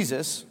with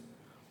Jesus,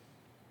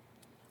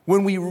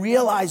 when we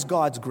realize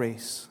God's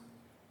grace,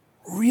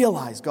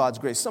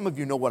 some of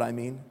you know what I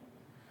mean,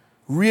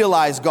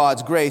 realize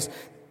God's grace,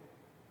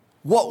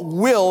 what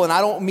will, and I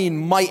don't mean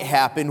might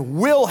happen,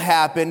 will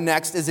happen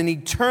next is an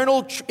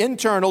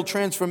internal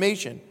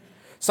transformation.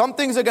 Some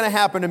things are going to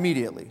happen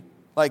immediately.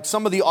 Like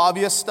some of the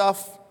obvious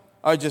stuff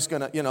are just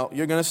going to,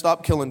 you're going to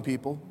stop killing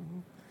people.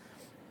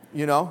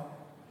 But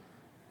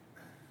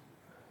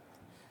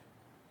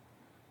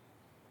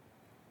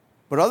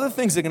other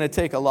things are going to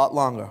take a lot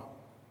longer.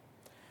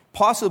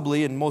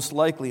 Possibly, and most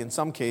likely in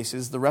some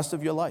cases, the rest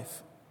of your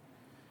life.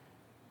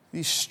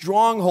 These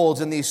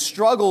strongholds and these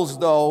struggles,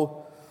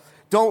 though,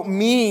 don't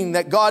mean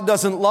that God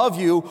doesn't love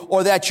you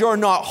or that you're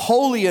not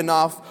holy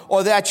enough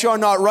or that you're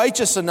not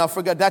righteous enough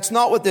for God. That's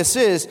not what this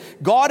is.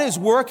 God is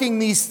working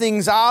these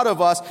things out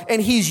of us,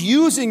 and He's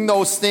using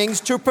those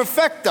things to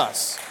perfect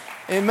us.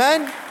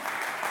 Amen?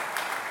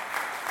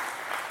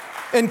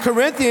 In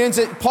Corinthians,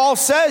 Paul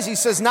says, he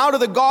says, now to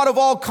the God of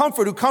all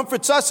comfort, who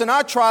comforts us in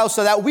our trials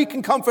so that we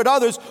can comfort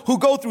others who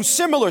go through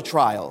similar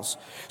trials.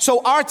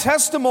 So our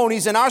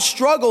testimonies and our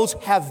struggles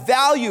have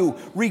value,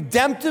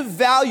 redemptive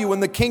value in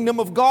the kingdom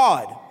of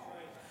God.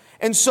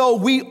 And so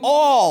we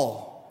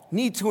all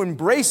need to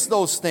embrace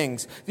those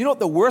things. You know what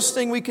the worst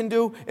thing we can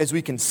do is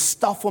we can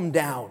stuff them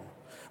down.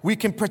 We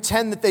can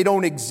pretend that they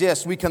don't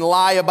exist. We can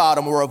lie about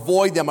them or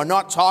avoid them or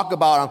not talk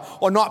about them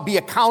or not be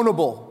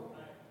accountable.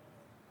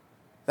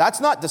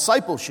 That's not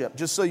discipleship,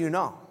 just so you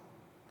know.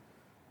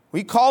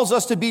 He calls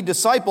us to be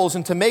disciples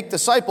and to make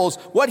disciples.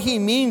 What he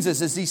means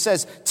is he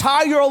says,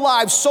 tie your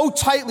lives so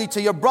tightly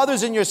to your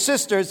brothers and your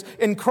sisters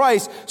in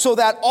Christ so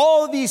that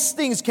all of these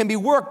things can be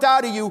worked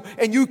out of you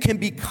and you can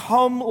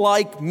become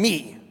like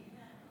me.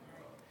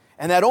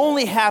 And that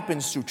only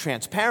happens through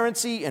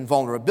transparency and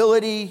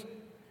vulnerability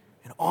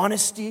and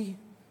honesty.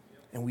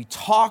 And we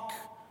talk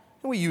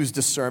and we use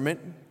discernment.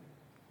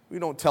 We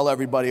don't tell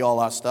everybody all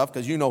our stuff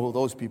because you know who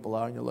those people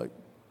are and you're like,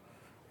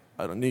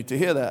 I don't need to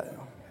hear that.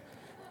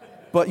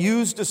 But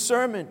use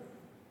discernment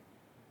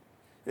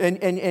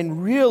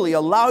and really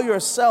allow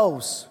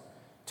yourselves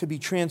to be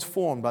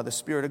transformed by the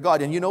Spirit of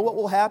God. And you know what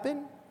will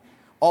happen?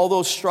 All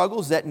those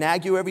struggles that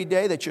nag you every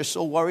day that you're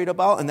so worried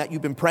about and that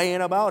you've been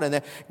praying about, and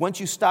that once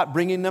you stop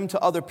bringing them to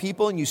other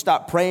people and you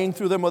stop praying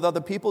through them with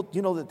other people,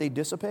 you know that they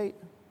dissipate?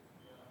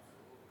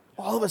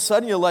 All of a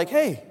sudden you're like,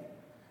 hey,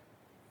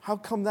 how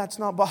come that's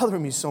not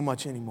bothering me so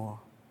much anymore?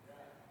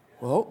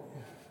 Well,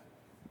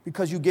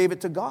 because you gave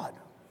it to God.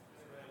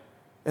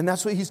 And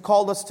that's what He's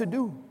called us to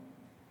do.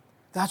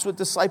 That's what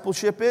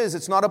discipleship is.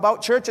 It's not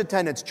about church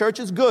attendance. Church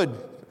is good.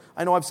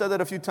 I know I've said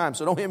that a few times,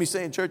 so don't hear me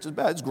saying church is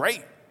bad. It's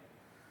great.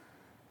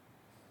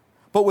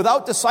 But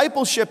without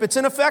discipleship, it's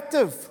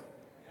ineffective.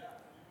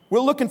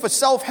 We're looking for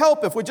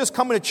self-help if we're just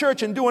coming to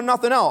church and doing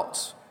nothing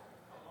else.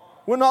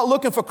 We're not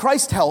looking for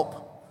Christ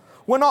help.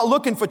 We're not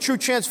looking for true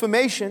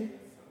transformation.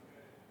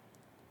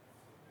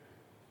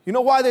 You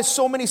know why there's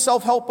so many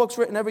self-help books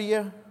written every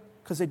year?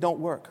 Because they don't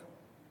work.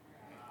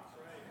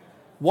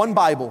 One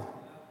Bible.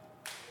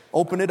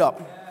 Open it up.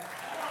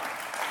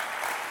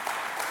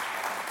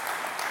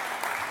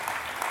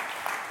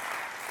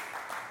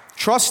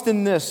 Trust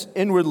in this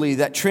inwardly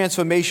that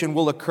transformation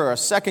will occur.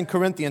 2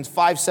 Corinthians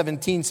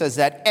 5:17 says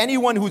that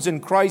anyone who's in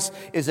Christ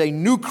is a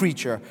new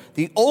creature.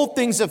 The old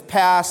things have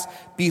passed.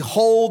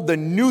 Behold, the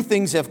new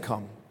things have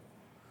come.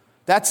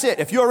 That's it.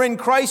 If you're in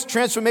Christ,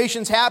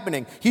 transformation's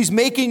happening. He's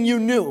making you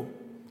new.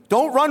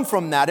 Don't run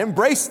from that.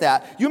 Embrace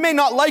that. You may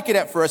not like it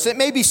at first. It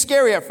may be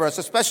scary at first,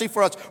 especially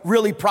for us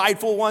really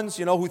prideful ones,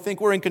 who think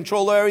we're in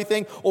control of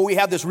everything, or we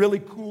have this really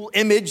cool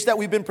image that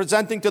we've been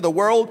presenting to the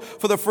world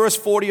for the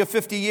first 40 or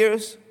 50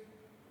 years.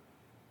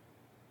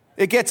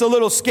 It gets a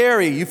little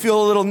scary. You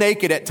feel a little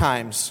naked at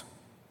times.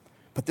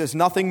 But there's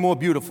nothing more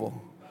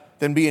beautiful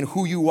than being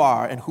who you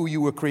are and who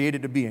you were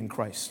created to be in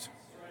Christ.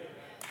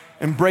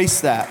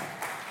 Embrace that.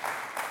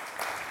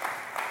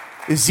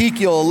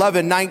 Ezekiel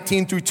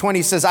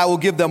 11:19-20 says, I will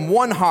give them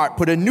one heart,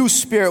 put a new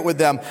spirit with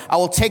them. I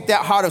will take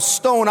that heart of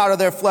stone out of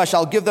their flesh.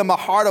 I'll give them a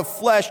heart of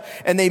flesh,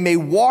 and they may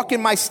walk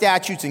in my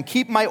statutes and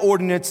keep my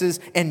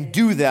ordinances and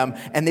do them,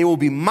 and they will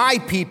be my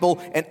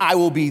people, and I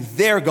will be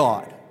their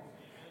God.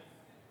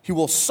 He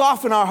will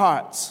soften our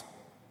hearts.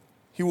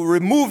 He will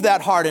remove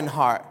that hardened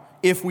heart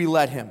if we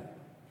let Him.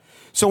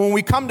 So when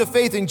we come to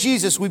faith in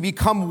Jesus, we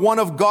become one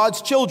of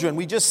God's children.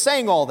 We just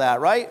sang all that,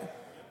 right?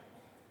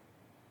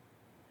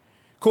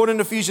 According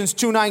to Ephesians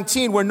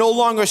 2:19, we're no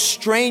longer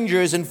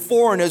strangers and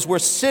foreigners. We're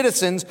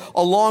citizens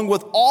along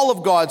with all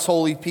of God's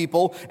holy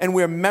people, and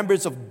we're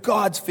members of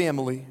God's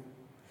family.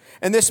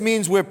 And this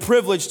means we're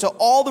privileged to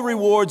all the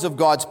rewards of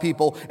God's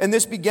people, and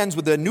this begins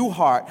with a new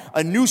heart,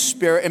 a new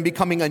spirit, and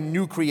becoming a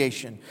new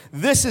creation.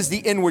 This is the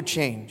inward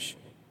change.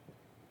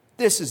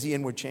 This is the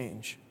inward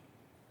change.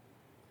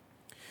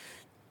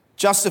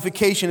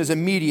 Justification is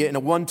immediate and a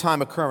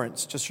one-time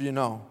occurrence, just so you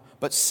know.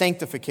 But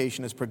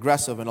sanctification is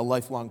progressive and a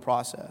lifelong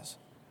process.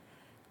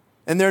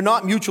 And they're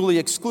not mutually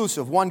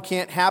exclusive. One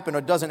can't happen or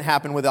doesn't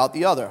happen without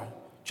the other.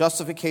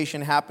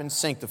 Justification happens,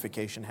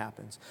 sanctification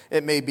happens.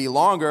 It may be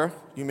longer.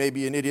 You may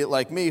be an idiot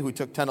like me who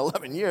took 10,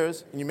 11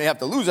 years, and you may have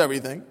to lose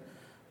everything.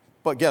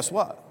 But guess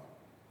what?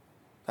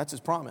 That's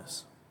his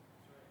promise.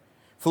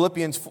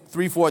 Philippians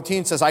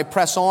 3:14 says, I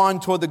press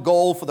on toward the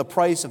goal for the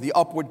price of the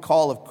upward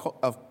call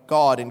of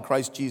God in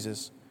Christ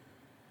Jesus.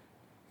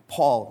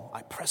 Paul,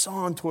 I press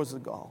on towards the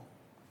goal.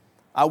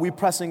 Are we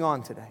pressing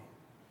on today?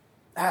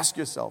 Ask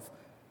yourself,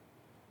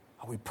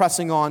 are we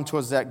pressing on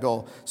towards that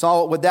goal?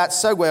 So with that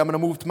segue, I'm going to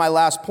move to my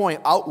last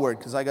point, outward,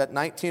 because I got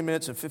 19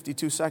 minutes and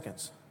 52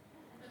 seconds.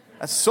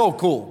 That's so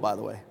cool, by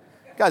the way.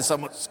 Got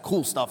some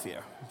cool stuff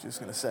here, I'm just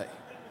going to say.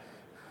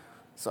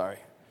 Sorry.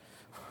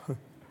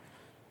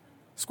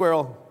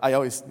 Squirrel, I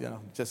always,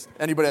 just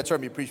anybody that's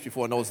heard me preach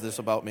before knows this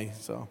about me,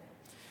 so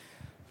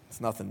it's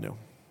nothing new.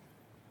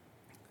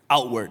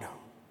 Outward.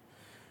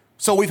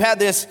 So we've had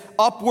this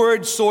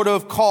upward sort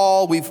of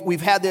call.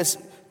 We've had this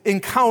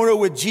encounter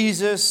with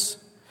Jesus.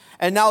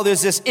 And now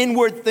there's this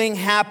inward thing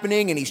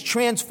happening, and he's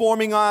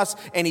transforming us,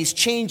 and he's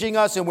changing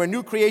us, and we're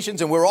new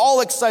creations, and we're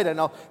all excited.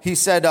 Now, he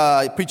said,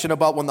 preaching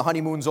about when the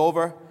honeymoon's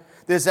over,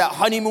 there's that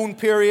honeymoon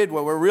period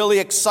where we're really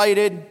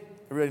excited.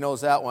 Everybody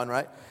knows that one,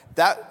 right?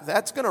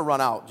 That's going to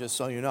run out, just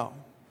so you know.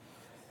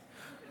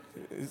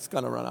 It's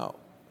going to run out.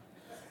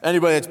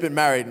 Anybody that's been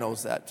married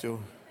knows that, too.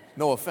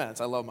 No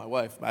offense, I love my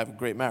wife. I have a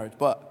great marriage,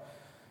 but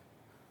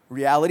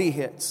reality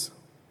hits.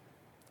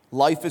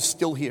 Life is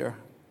still here.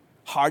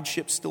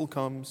 Hardship still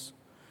comes.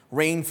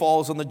 Rain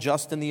falls on the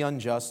just and the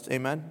unjust.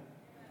 Amen?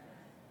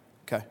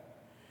 Okay.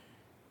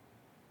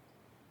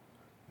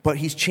 But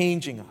he's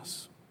changing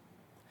us.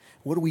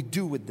 What do we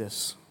do with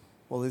this?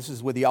 Well, this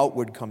is where the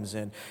outward comes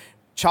in.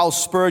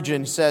 Charles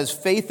Spurgeon says,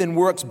 faith and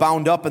works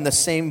bound up in the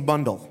same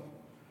bundle.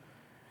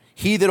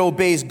 He that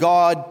obeys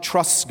God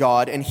trusts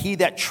God, and he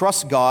that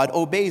trusts God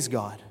obeys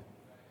God.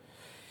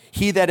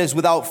 He that is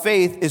without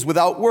faith is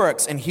without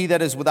works, and he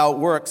that is without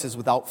works is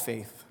without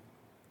faith.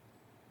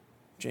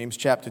 James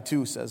chapter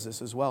 2 says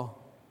this as well.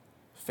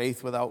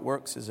 Faith without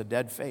works is a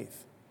dead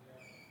faith.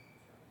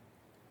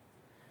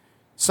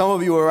 Some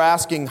of you are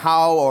asking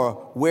how or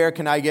where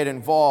can I get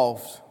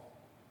involved?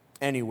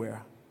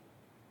 Anywhere.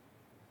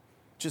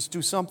 Just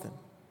do something.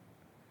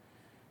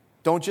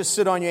 Don't just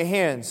sit on your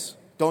hands.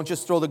 Don't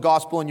just throw the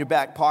gospel in your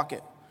back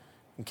pocket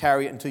and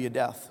carry it until your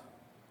death.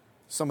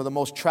 Some of the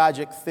most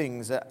tragic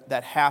things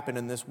that happen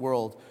in this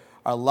world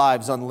are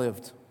lives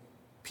unlived.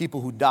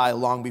 People who die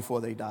long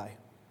before they die.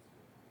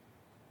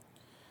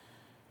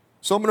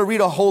 So I'm going to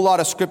read a whole lot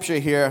of scripture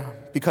here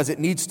because it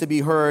needs to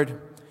be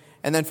heard.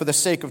 And then for the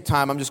sake of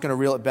time, I'm just going to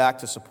reel it back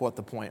to support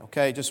the point,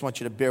 okay? I just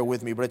want you to bear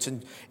with me. But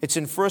it's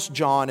in 1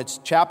 John. It's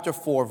chapter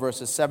 4,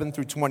 verses 7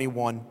 through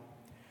 21.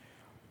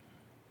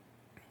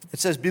 It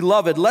says,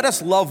 Beloved, let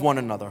us love one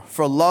another,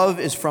 for love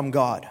is from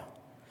God.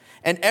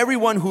 And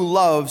everyone who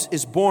loves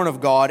is born of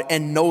God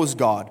and knows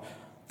God.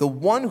 The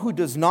one who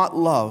does not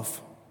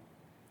love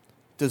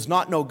does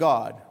not know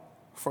God,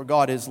 for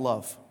God is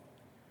love.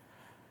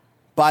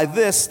 By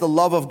this, the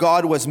love of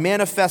God was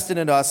manifested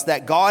in us,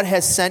 that God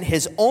has sent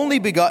his only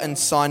begotten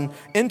Son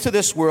into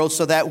this world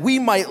so that we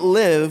might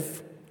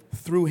live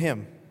through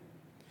him.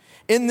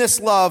 In this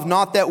love,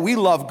 not that we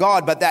love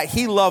God, but that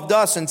he loved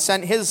us and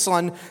sent his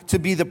Son to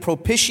be the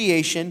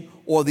propitiation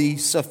or the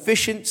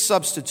sufficient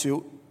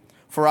substitute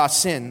for our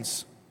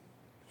sins.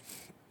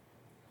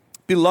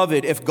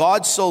 Beloved, if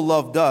God so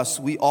loved us,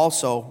 we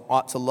also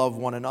ought to love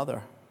one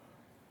another.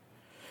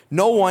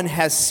 No one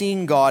has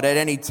seen God at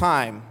any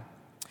time.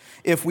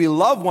 If we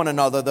love one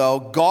another, though,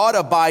 God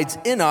abides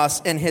in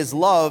us, and his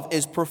love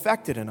is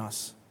perfected in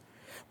us.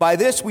 By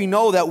this we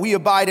know that we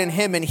abide in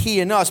him and he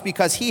in us,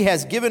 because he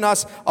has given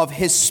us of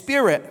his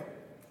Spirit.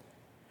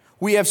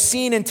 We have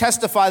seen and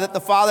testify that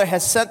the Father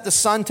has sent the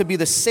Son to be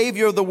the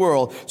Savior of the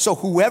world. So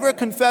whoever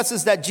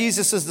confesses that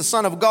Jesus is the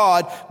Son of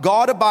God,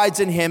 God abides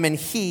in him and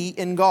he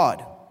in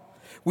God.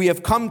 We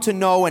have come to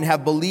know and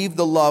have believed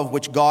the love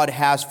which God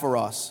has for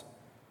us.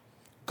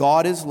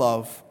 God is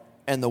love.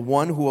 And the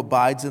one who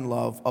abides in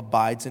love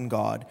abides in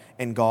God,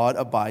 and God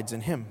abides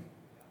in him.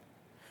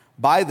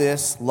 By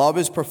this, love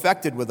is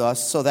perfected with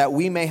us, so that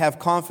we may have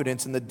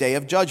confidence in the day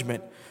of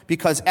judgment.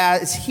 Because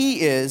as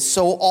he is,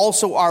 so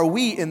also are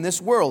we in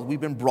this world.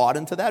 We've been brought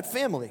into that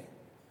family.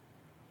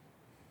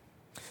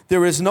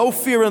 There is no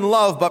fear in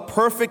love, but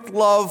perfect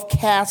love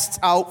casts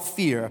out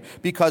fear,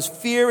 because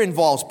fear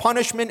involves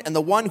punishment, and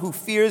the one who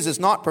fears is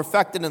not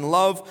perfected in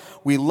love.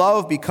 We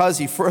love because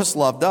he first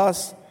loved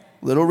us.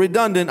 Little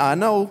redundant, I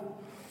know.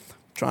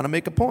 Trying to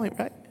make a point,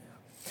 right?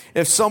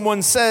 If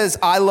someone says,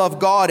 I love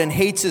God and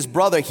hates his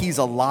brother, he's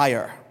a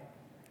liar.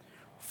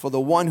 For the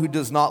one who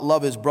does not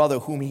love his brother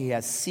whom he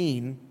has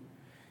seen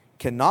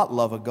cannot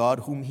love a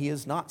God whom he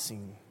has not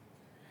seen.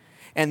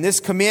 And this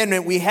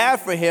commandment we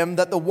have for him,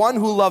 that the one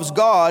who loves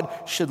God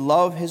should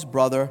love his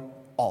brother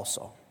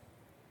also.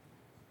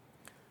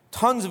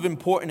 Tons of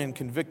important and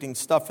convicting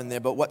stuff in there,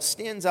 but what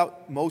stands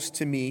out most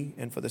to me,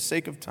 and for the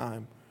sake of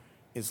time,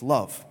 is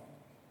love.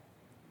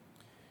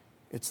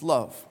 It's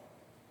love.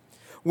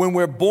 When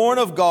we're born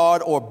of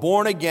God or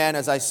born again,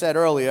 as I said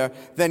earlier,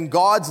 then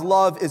God's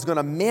love is going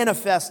to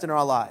manifest in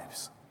our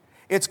lives.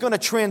 It's going to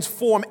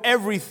transform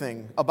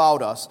everything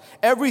about us,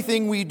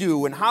 everything we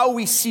do, and how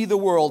we see the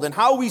world, and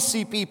how we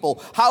see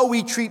people, how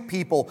we treat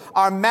people,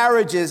 our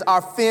marriages,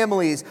 our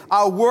families,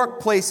 our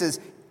workplaces.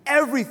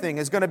 Everything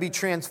is going to be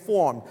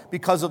transformed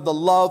because of the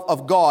love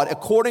of God.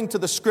 According to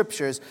the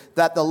scriptures,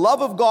 that the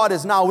love of God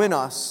is now in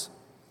us.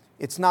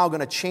 It's now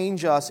going to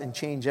change us and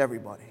change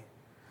everybody.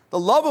 The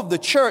love of the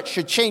church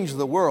should change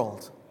the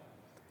world.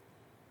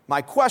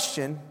 My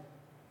question,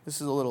 this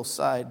is a little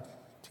side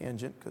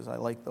tangent because I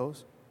like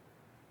those,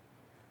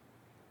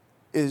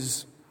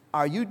 is,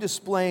 are you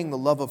displaying the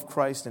love of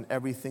Christ in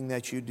everything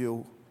that you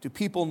do? Do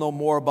people know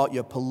more about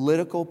your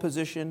political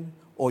position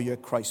or your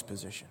Christ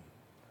position?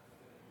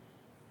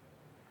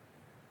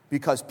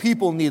 Because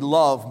people need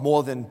love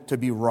more than to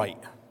be right.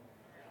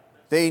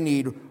 They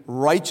need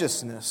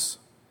righteousness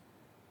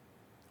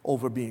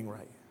over being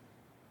right.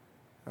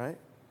 Right?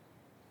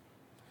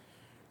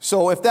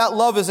 So if that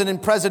love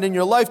isn't present in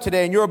your life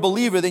today and you're a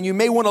believer, then you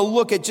may want to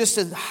look at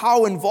just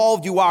how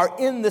involved you are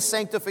in the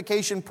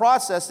sanctification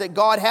process that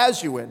God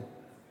has you in.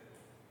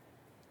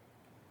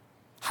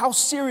 How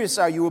serious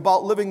are you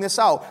about living this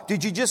out?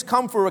 Did you just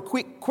come for a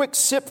quick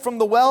sip from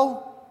the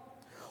well?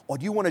 Or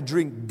do you want to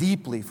drink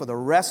deeply for the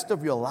rest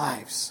of your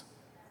lives?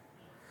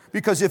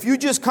 Because if you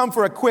just come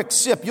for a quick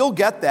sip, you'll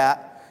get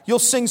that. You'll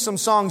sing some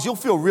songs. You'll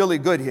feel really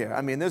good here.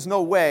 I mean, there's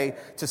no way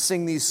to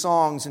sing these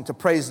songs and to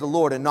praise the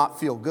Lord and not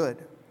feel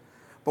good.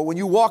 But when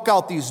you walk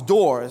out these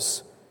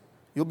doors,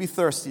 you'll be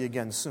thirsty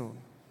again soon.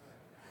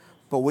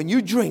 But when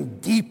you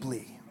drink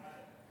deeply,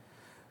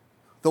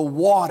 the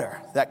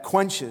water that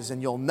quenches and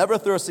you'll never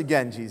thirst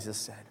again, Jesus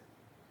said,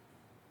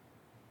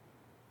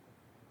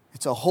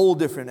 it's a whole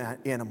different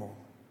animal.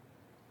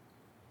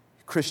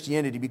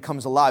 Christianity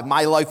becomes alive.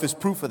 My life is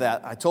proof of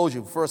that. I told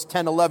you, first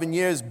 10, 11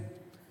 years,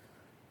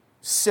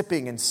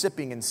 sipping and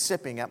sipping and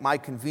sipping at my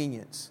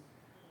convenience,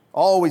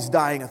 always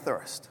dying of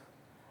thirst.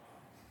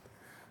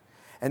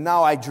 And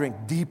now I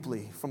drink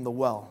deeply from the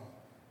well.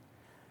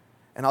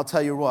 And I'll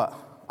tell you what,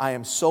 I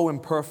am so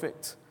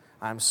imperfect,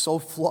 I am so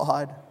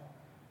flawed,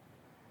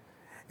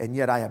 and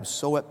yet I am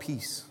so at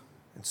peace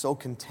and so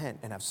content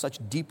and have such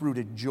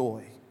deep-rooted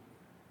joy.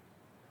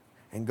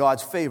 And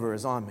God's favor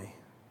is on me.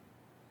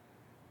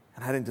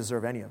 And I didn't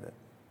deserve any of it.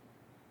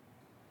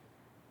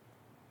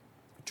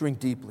 Drink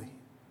deeply.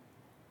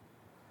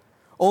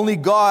 Only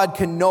God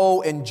can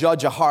know and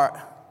judge a heart.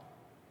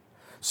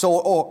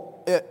 So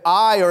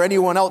I or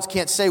anyone else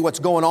can't say what's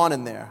going on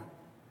in there.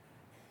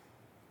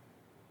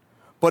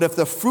 But if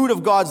the fruit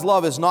of God's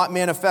love is not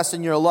manifest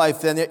in your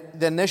life,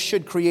 then this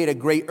should create a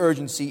great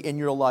urgency in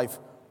your life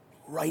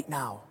right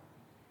now.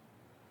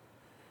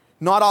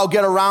 Not I'll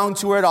get around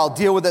to it, I'll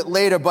deal with it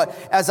later, but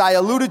as I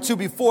alluded to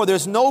before,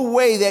 there's no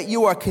way that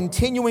you are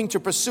continuing to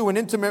pursue an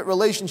intimate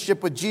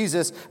relationship with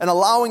Jesus and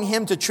allowing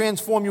Him to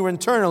transform you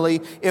internally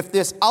if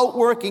this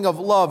outworking of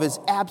love is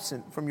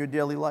absent from your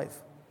daily life.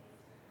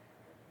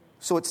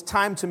 So it's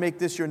time to make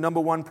this your number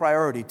one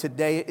priority.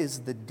 Today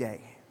is the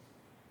day.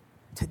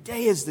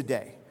 Today is the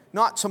day.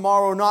 Not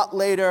tomorrow, not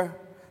later,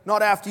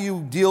 not after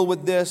you deal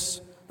with this,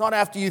 not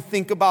after you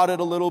think about it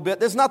a little bit.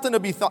 There's nothing to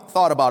be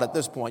thought about at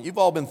this point. You've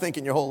all been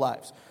thinking your whole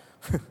lives.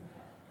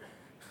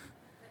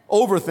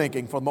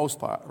 Overthinking for the most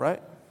part,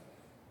 right?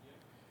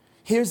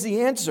 Here's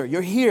the answer.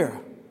 You're here.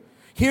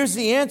 Here's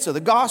the answer, the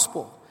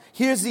gospel.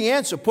 Here's the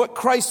answer. Put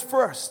Christ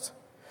first.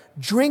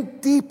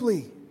 Drink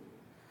deeply.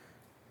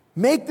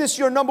 Make this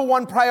your number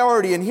one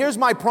priority. And here's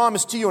my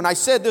promise to you. And I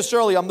said this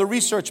earlier, I'm the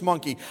research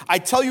monkey. I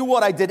tell you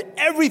what, I did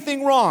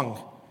everything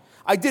wrong.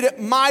 I did it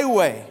my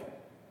way.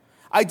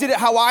 I did it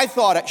how I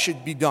thought it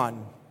should be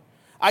done.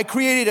 I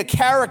created a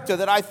character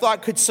that I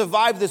thought could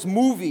survive this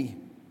movie.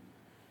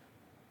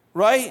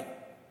 Right?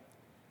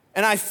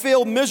 And I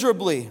failed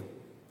miserably.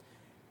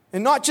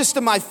 And not just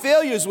in my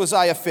failures was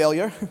I a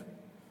failure. If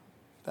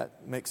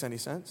that makes any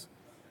sense.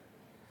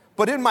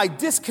 But in my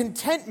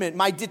discontentment,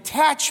 my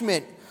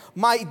detachment,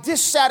 my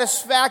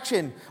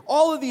dissatisfaction,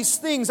 all of these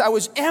things, I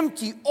was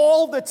empty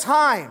all the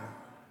time.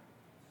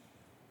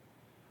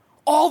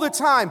 All the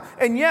time.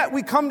 And yet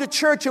we come to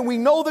church and we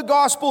know the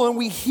gospel and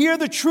we hear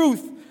the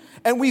truth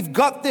and we've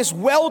got this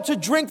well to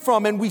drink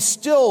from and we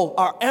still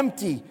are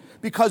empty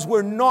because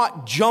we're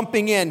not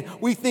jumping in.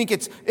 We think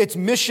it's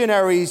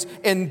missionaries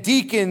and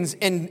deacons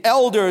and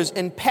elders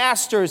and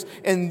pastors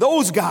and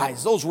those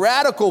guys, those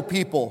radical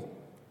people.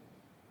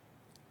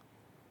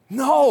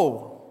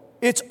 No.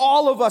 It's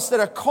all of us that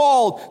are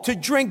called to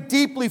drink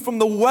deeply from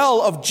the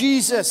well of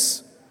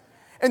Jesus.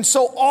 And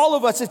so all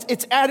of us,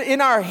 it's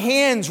in our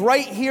hands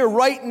right here,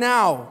 right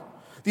now,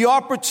 the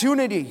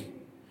opportunity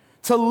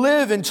to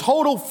live in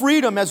total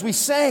freedom as we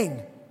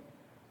sang.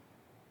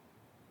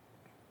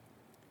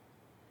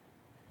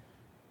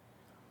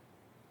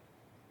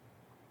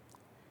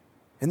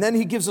 And then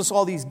He gives us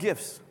all these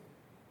gifts.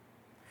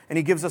 And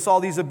He gives us all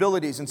these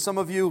abilities. And some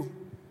of you,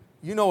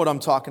 you know what I'm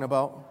talking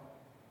about.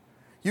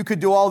 You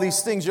could do all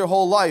these things your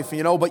whole life,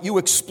 but you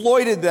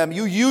exploited them.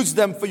 You used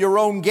them for your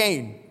own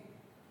gain.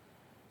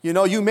 You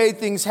know, you made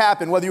things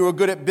happen, whether you were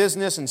good at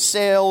business and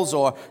sales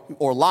or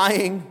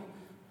lying,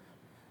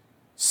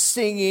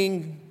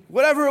 singing,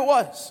 whatever it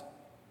was,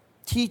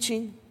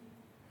 teaching.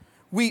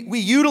 We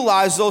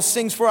utilize those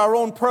things for our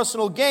own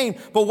personal gain.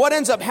 But what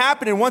ends up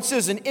happening once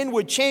there's an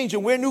inward change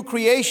and we're new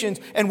creations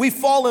and we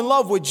fall in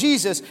love with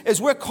Jesus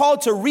is we're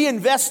called to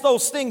reinvest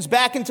those things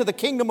back into the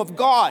kingdom of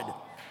God.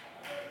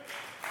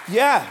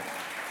 Yeah.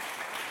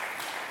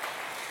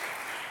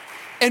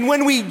 And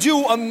when we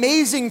do,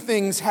 amazing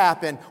things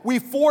happen. We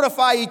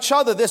fortify each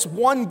other. This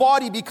one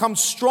body becomes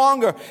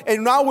stronger.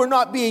 And now we're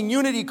not being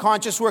unity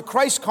conscious, we're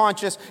Christ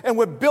conscious. And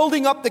we're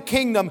building up the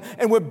kingdom.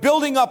 And we're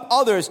building up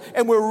others.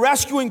 And we're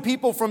rescuing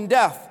people from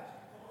death.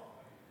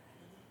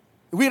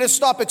 We got to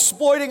stop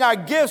exploiting our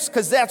gifts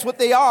because that's what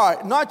they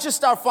are. Not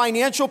just our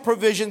financial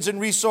provisions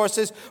and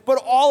resources, but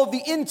all of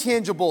the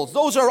intangibles.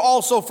 Those are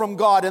also from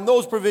God. And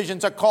those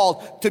provisions are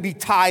called to be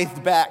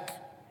tithed back.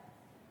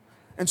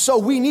 And so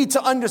we need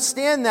to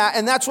understand that,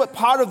 and that's what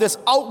part of this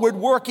outward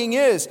working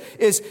is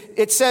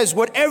it says,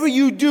 whatever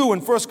you do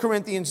in 1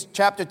 Corinthians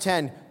chapter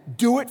 10,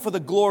 do it for the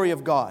glory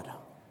of God.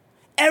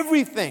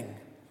 Everything.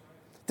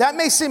 That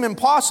may seem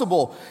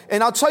impossible,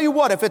 and I'll tell you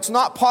what, if it's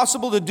not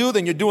possible to do,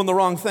 then you're doing the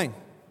wrong thing.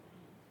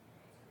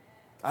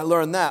 I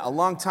learned that a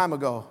long time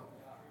ago.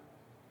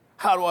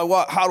 How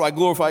do I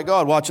glorify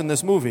God watching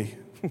this movie?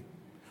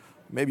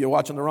 Maybe you're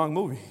watching the wrong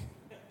movie.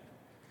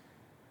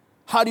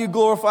 How do you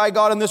glorify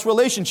God in this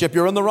relationship?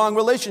 You're in the wrong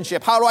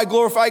relationship. How do I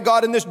glorify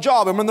God in this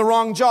job? I'm in the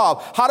wrong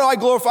job. How do I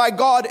glorify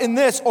God in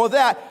this or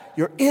that?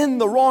 You're in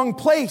the wrong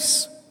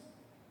place.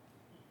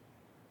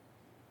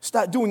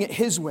 Start doing it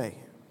His way.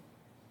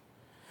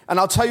 And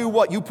I'll tell you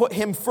what, you put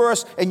Him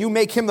first and you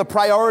make Him the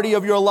priority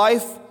of your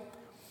life,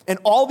 and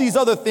all these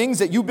other things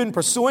that you've been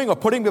pursuing or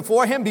putting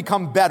before Him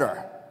become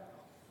better.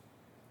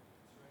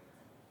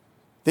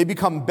 They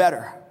become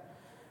better.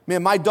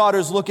 Man, my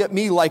daughters look at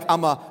me like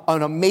I'm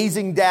an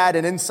amazing dad,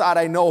 and inside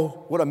I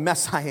know what a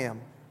mess I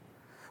am.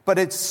 But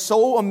it's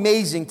so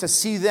amazing to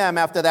see them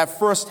after that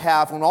first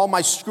half, when all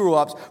my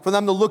screw-ups, for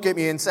them to look at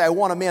me and say, I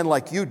want a man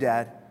like you,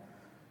 Dad.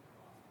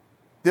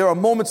 There are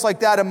moments like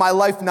that in my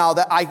life now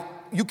that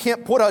you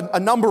can't put a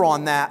number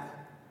on that,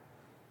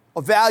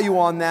 a value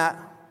on that.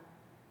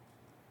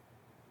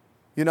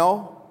 You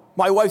know,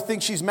 my wife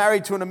thinks she's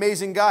married to an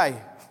amazing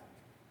guy.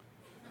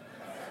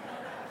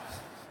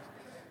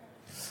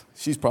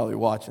 She's probably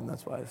watching,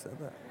 that's why I said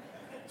that.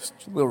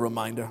 Just a little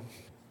reminder.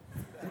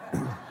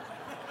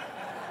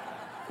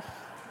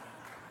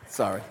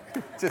 Sorry.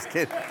 Just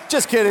kidding.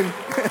 Just kidding.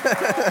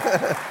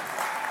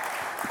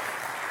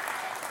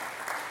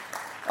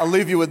 I'll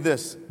leave you with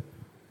this.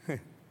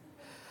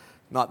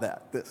 Not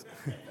that, this.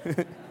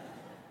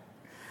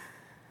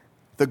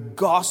 The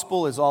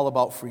gospel is all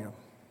about freedom.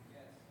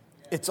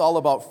 It's all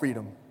about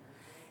freedom.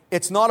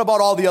 It's not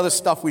about all the other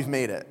stuff we've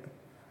made it.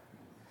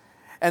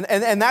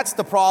 And that's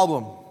the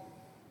problem.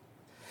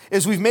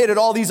 Is we've made it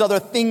all these other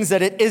things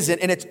that it isn't,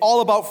 and it's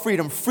all about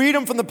freedom.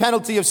 Freedom from the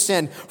penalty of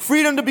sin.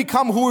 Freedom to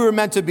become who we were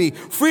meant to be.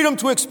 Freedom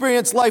to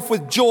experience life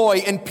with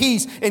joy and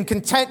peace and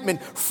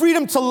contentment.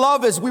 Freedom to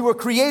love as we were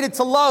created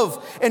to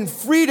love. And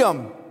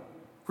freedom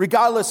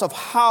regardless of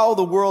how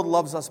the world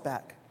loves us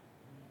back.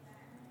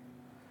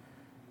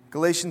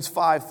 Galatians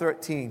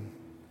 5:13.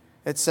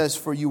 It says,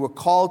 for you were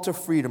called to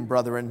freedom,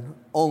 brethren,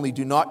 only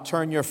do not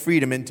turn your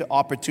freedom into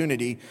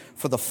opportunity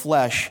for the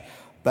flesh,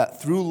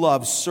 but through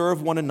love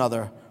serve one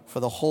another. For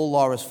the whole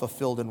law is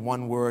fulfilled in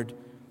one word,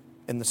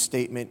 in the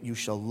statement, you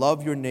shall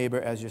love your neighbor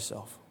as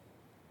yourself.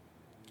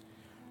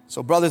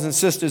 So brothers and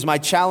sisters, my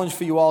challenge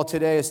for you all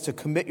today is to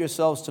commit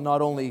yourselves to not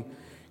only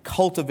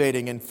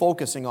cultivating and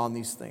focusing on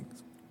these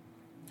things,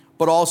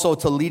 but also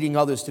to leading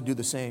others to do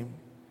the same.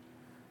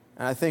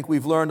 And I think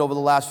we've learned over the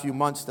last few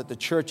months that the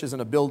church isn't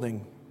a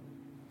building,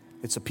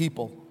 it's a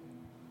people.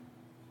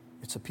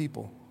 It's a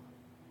people.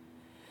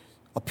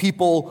 A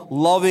people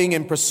loving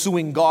and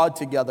pursuing God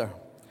together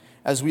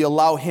as we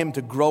allow Him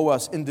to grow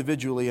us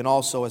individually and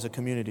also as a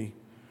community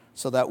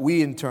so that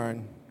we in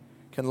turn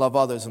can love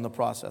others in the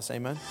process.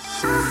 Amen?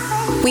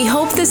 We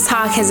hope this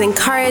talk has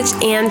encouraged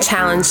and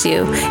challenged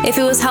you. If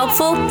it was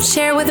helpful,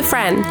 share it with a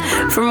friend.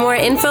 For more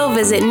info,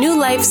 visit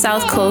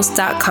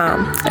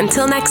newlifesouthcoast.com.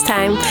 Until next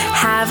time,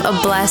 have a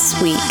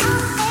blessed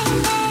week.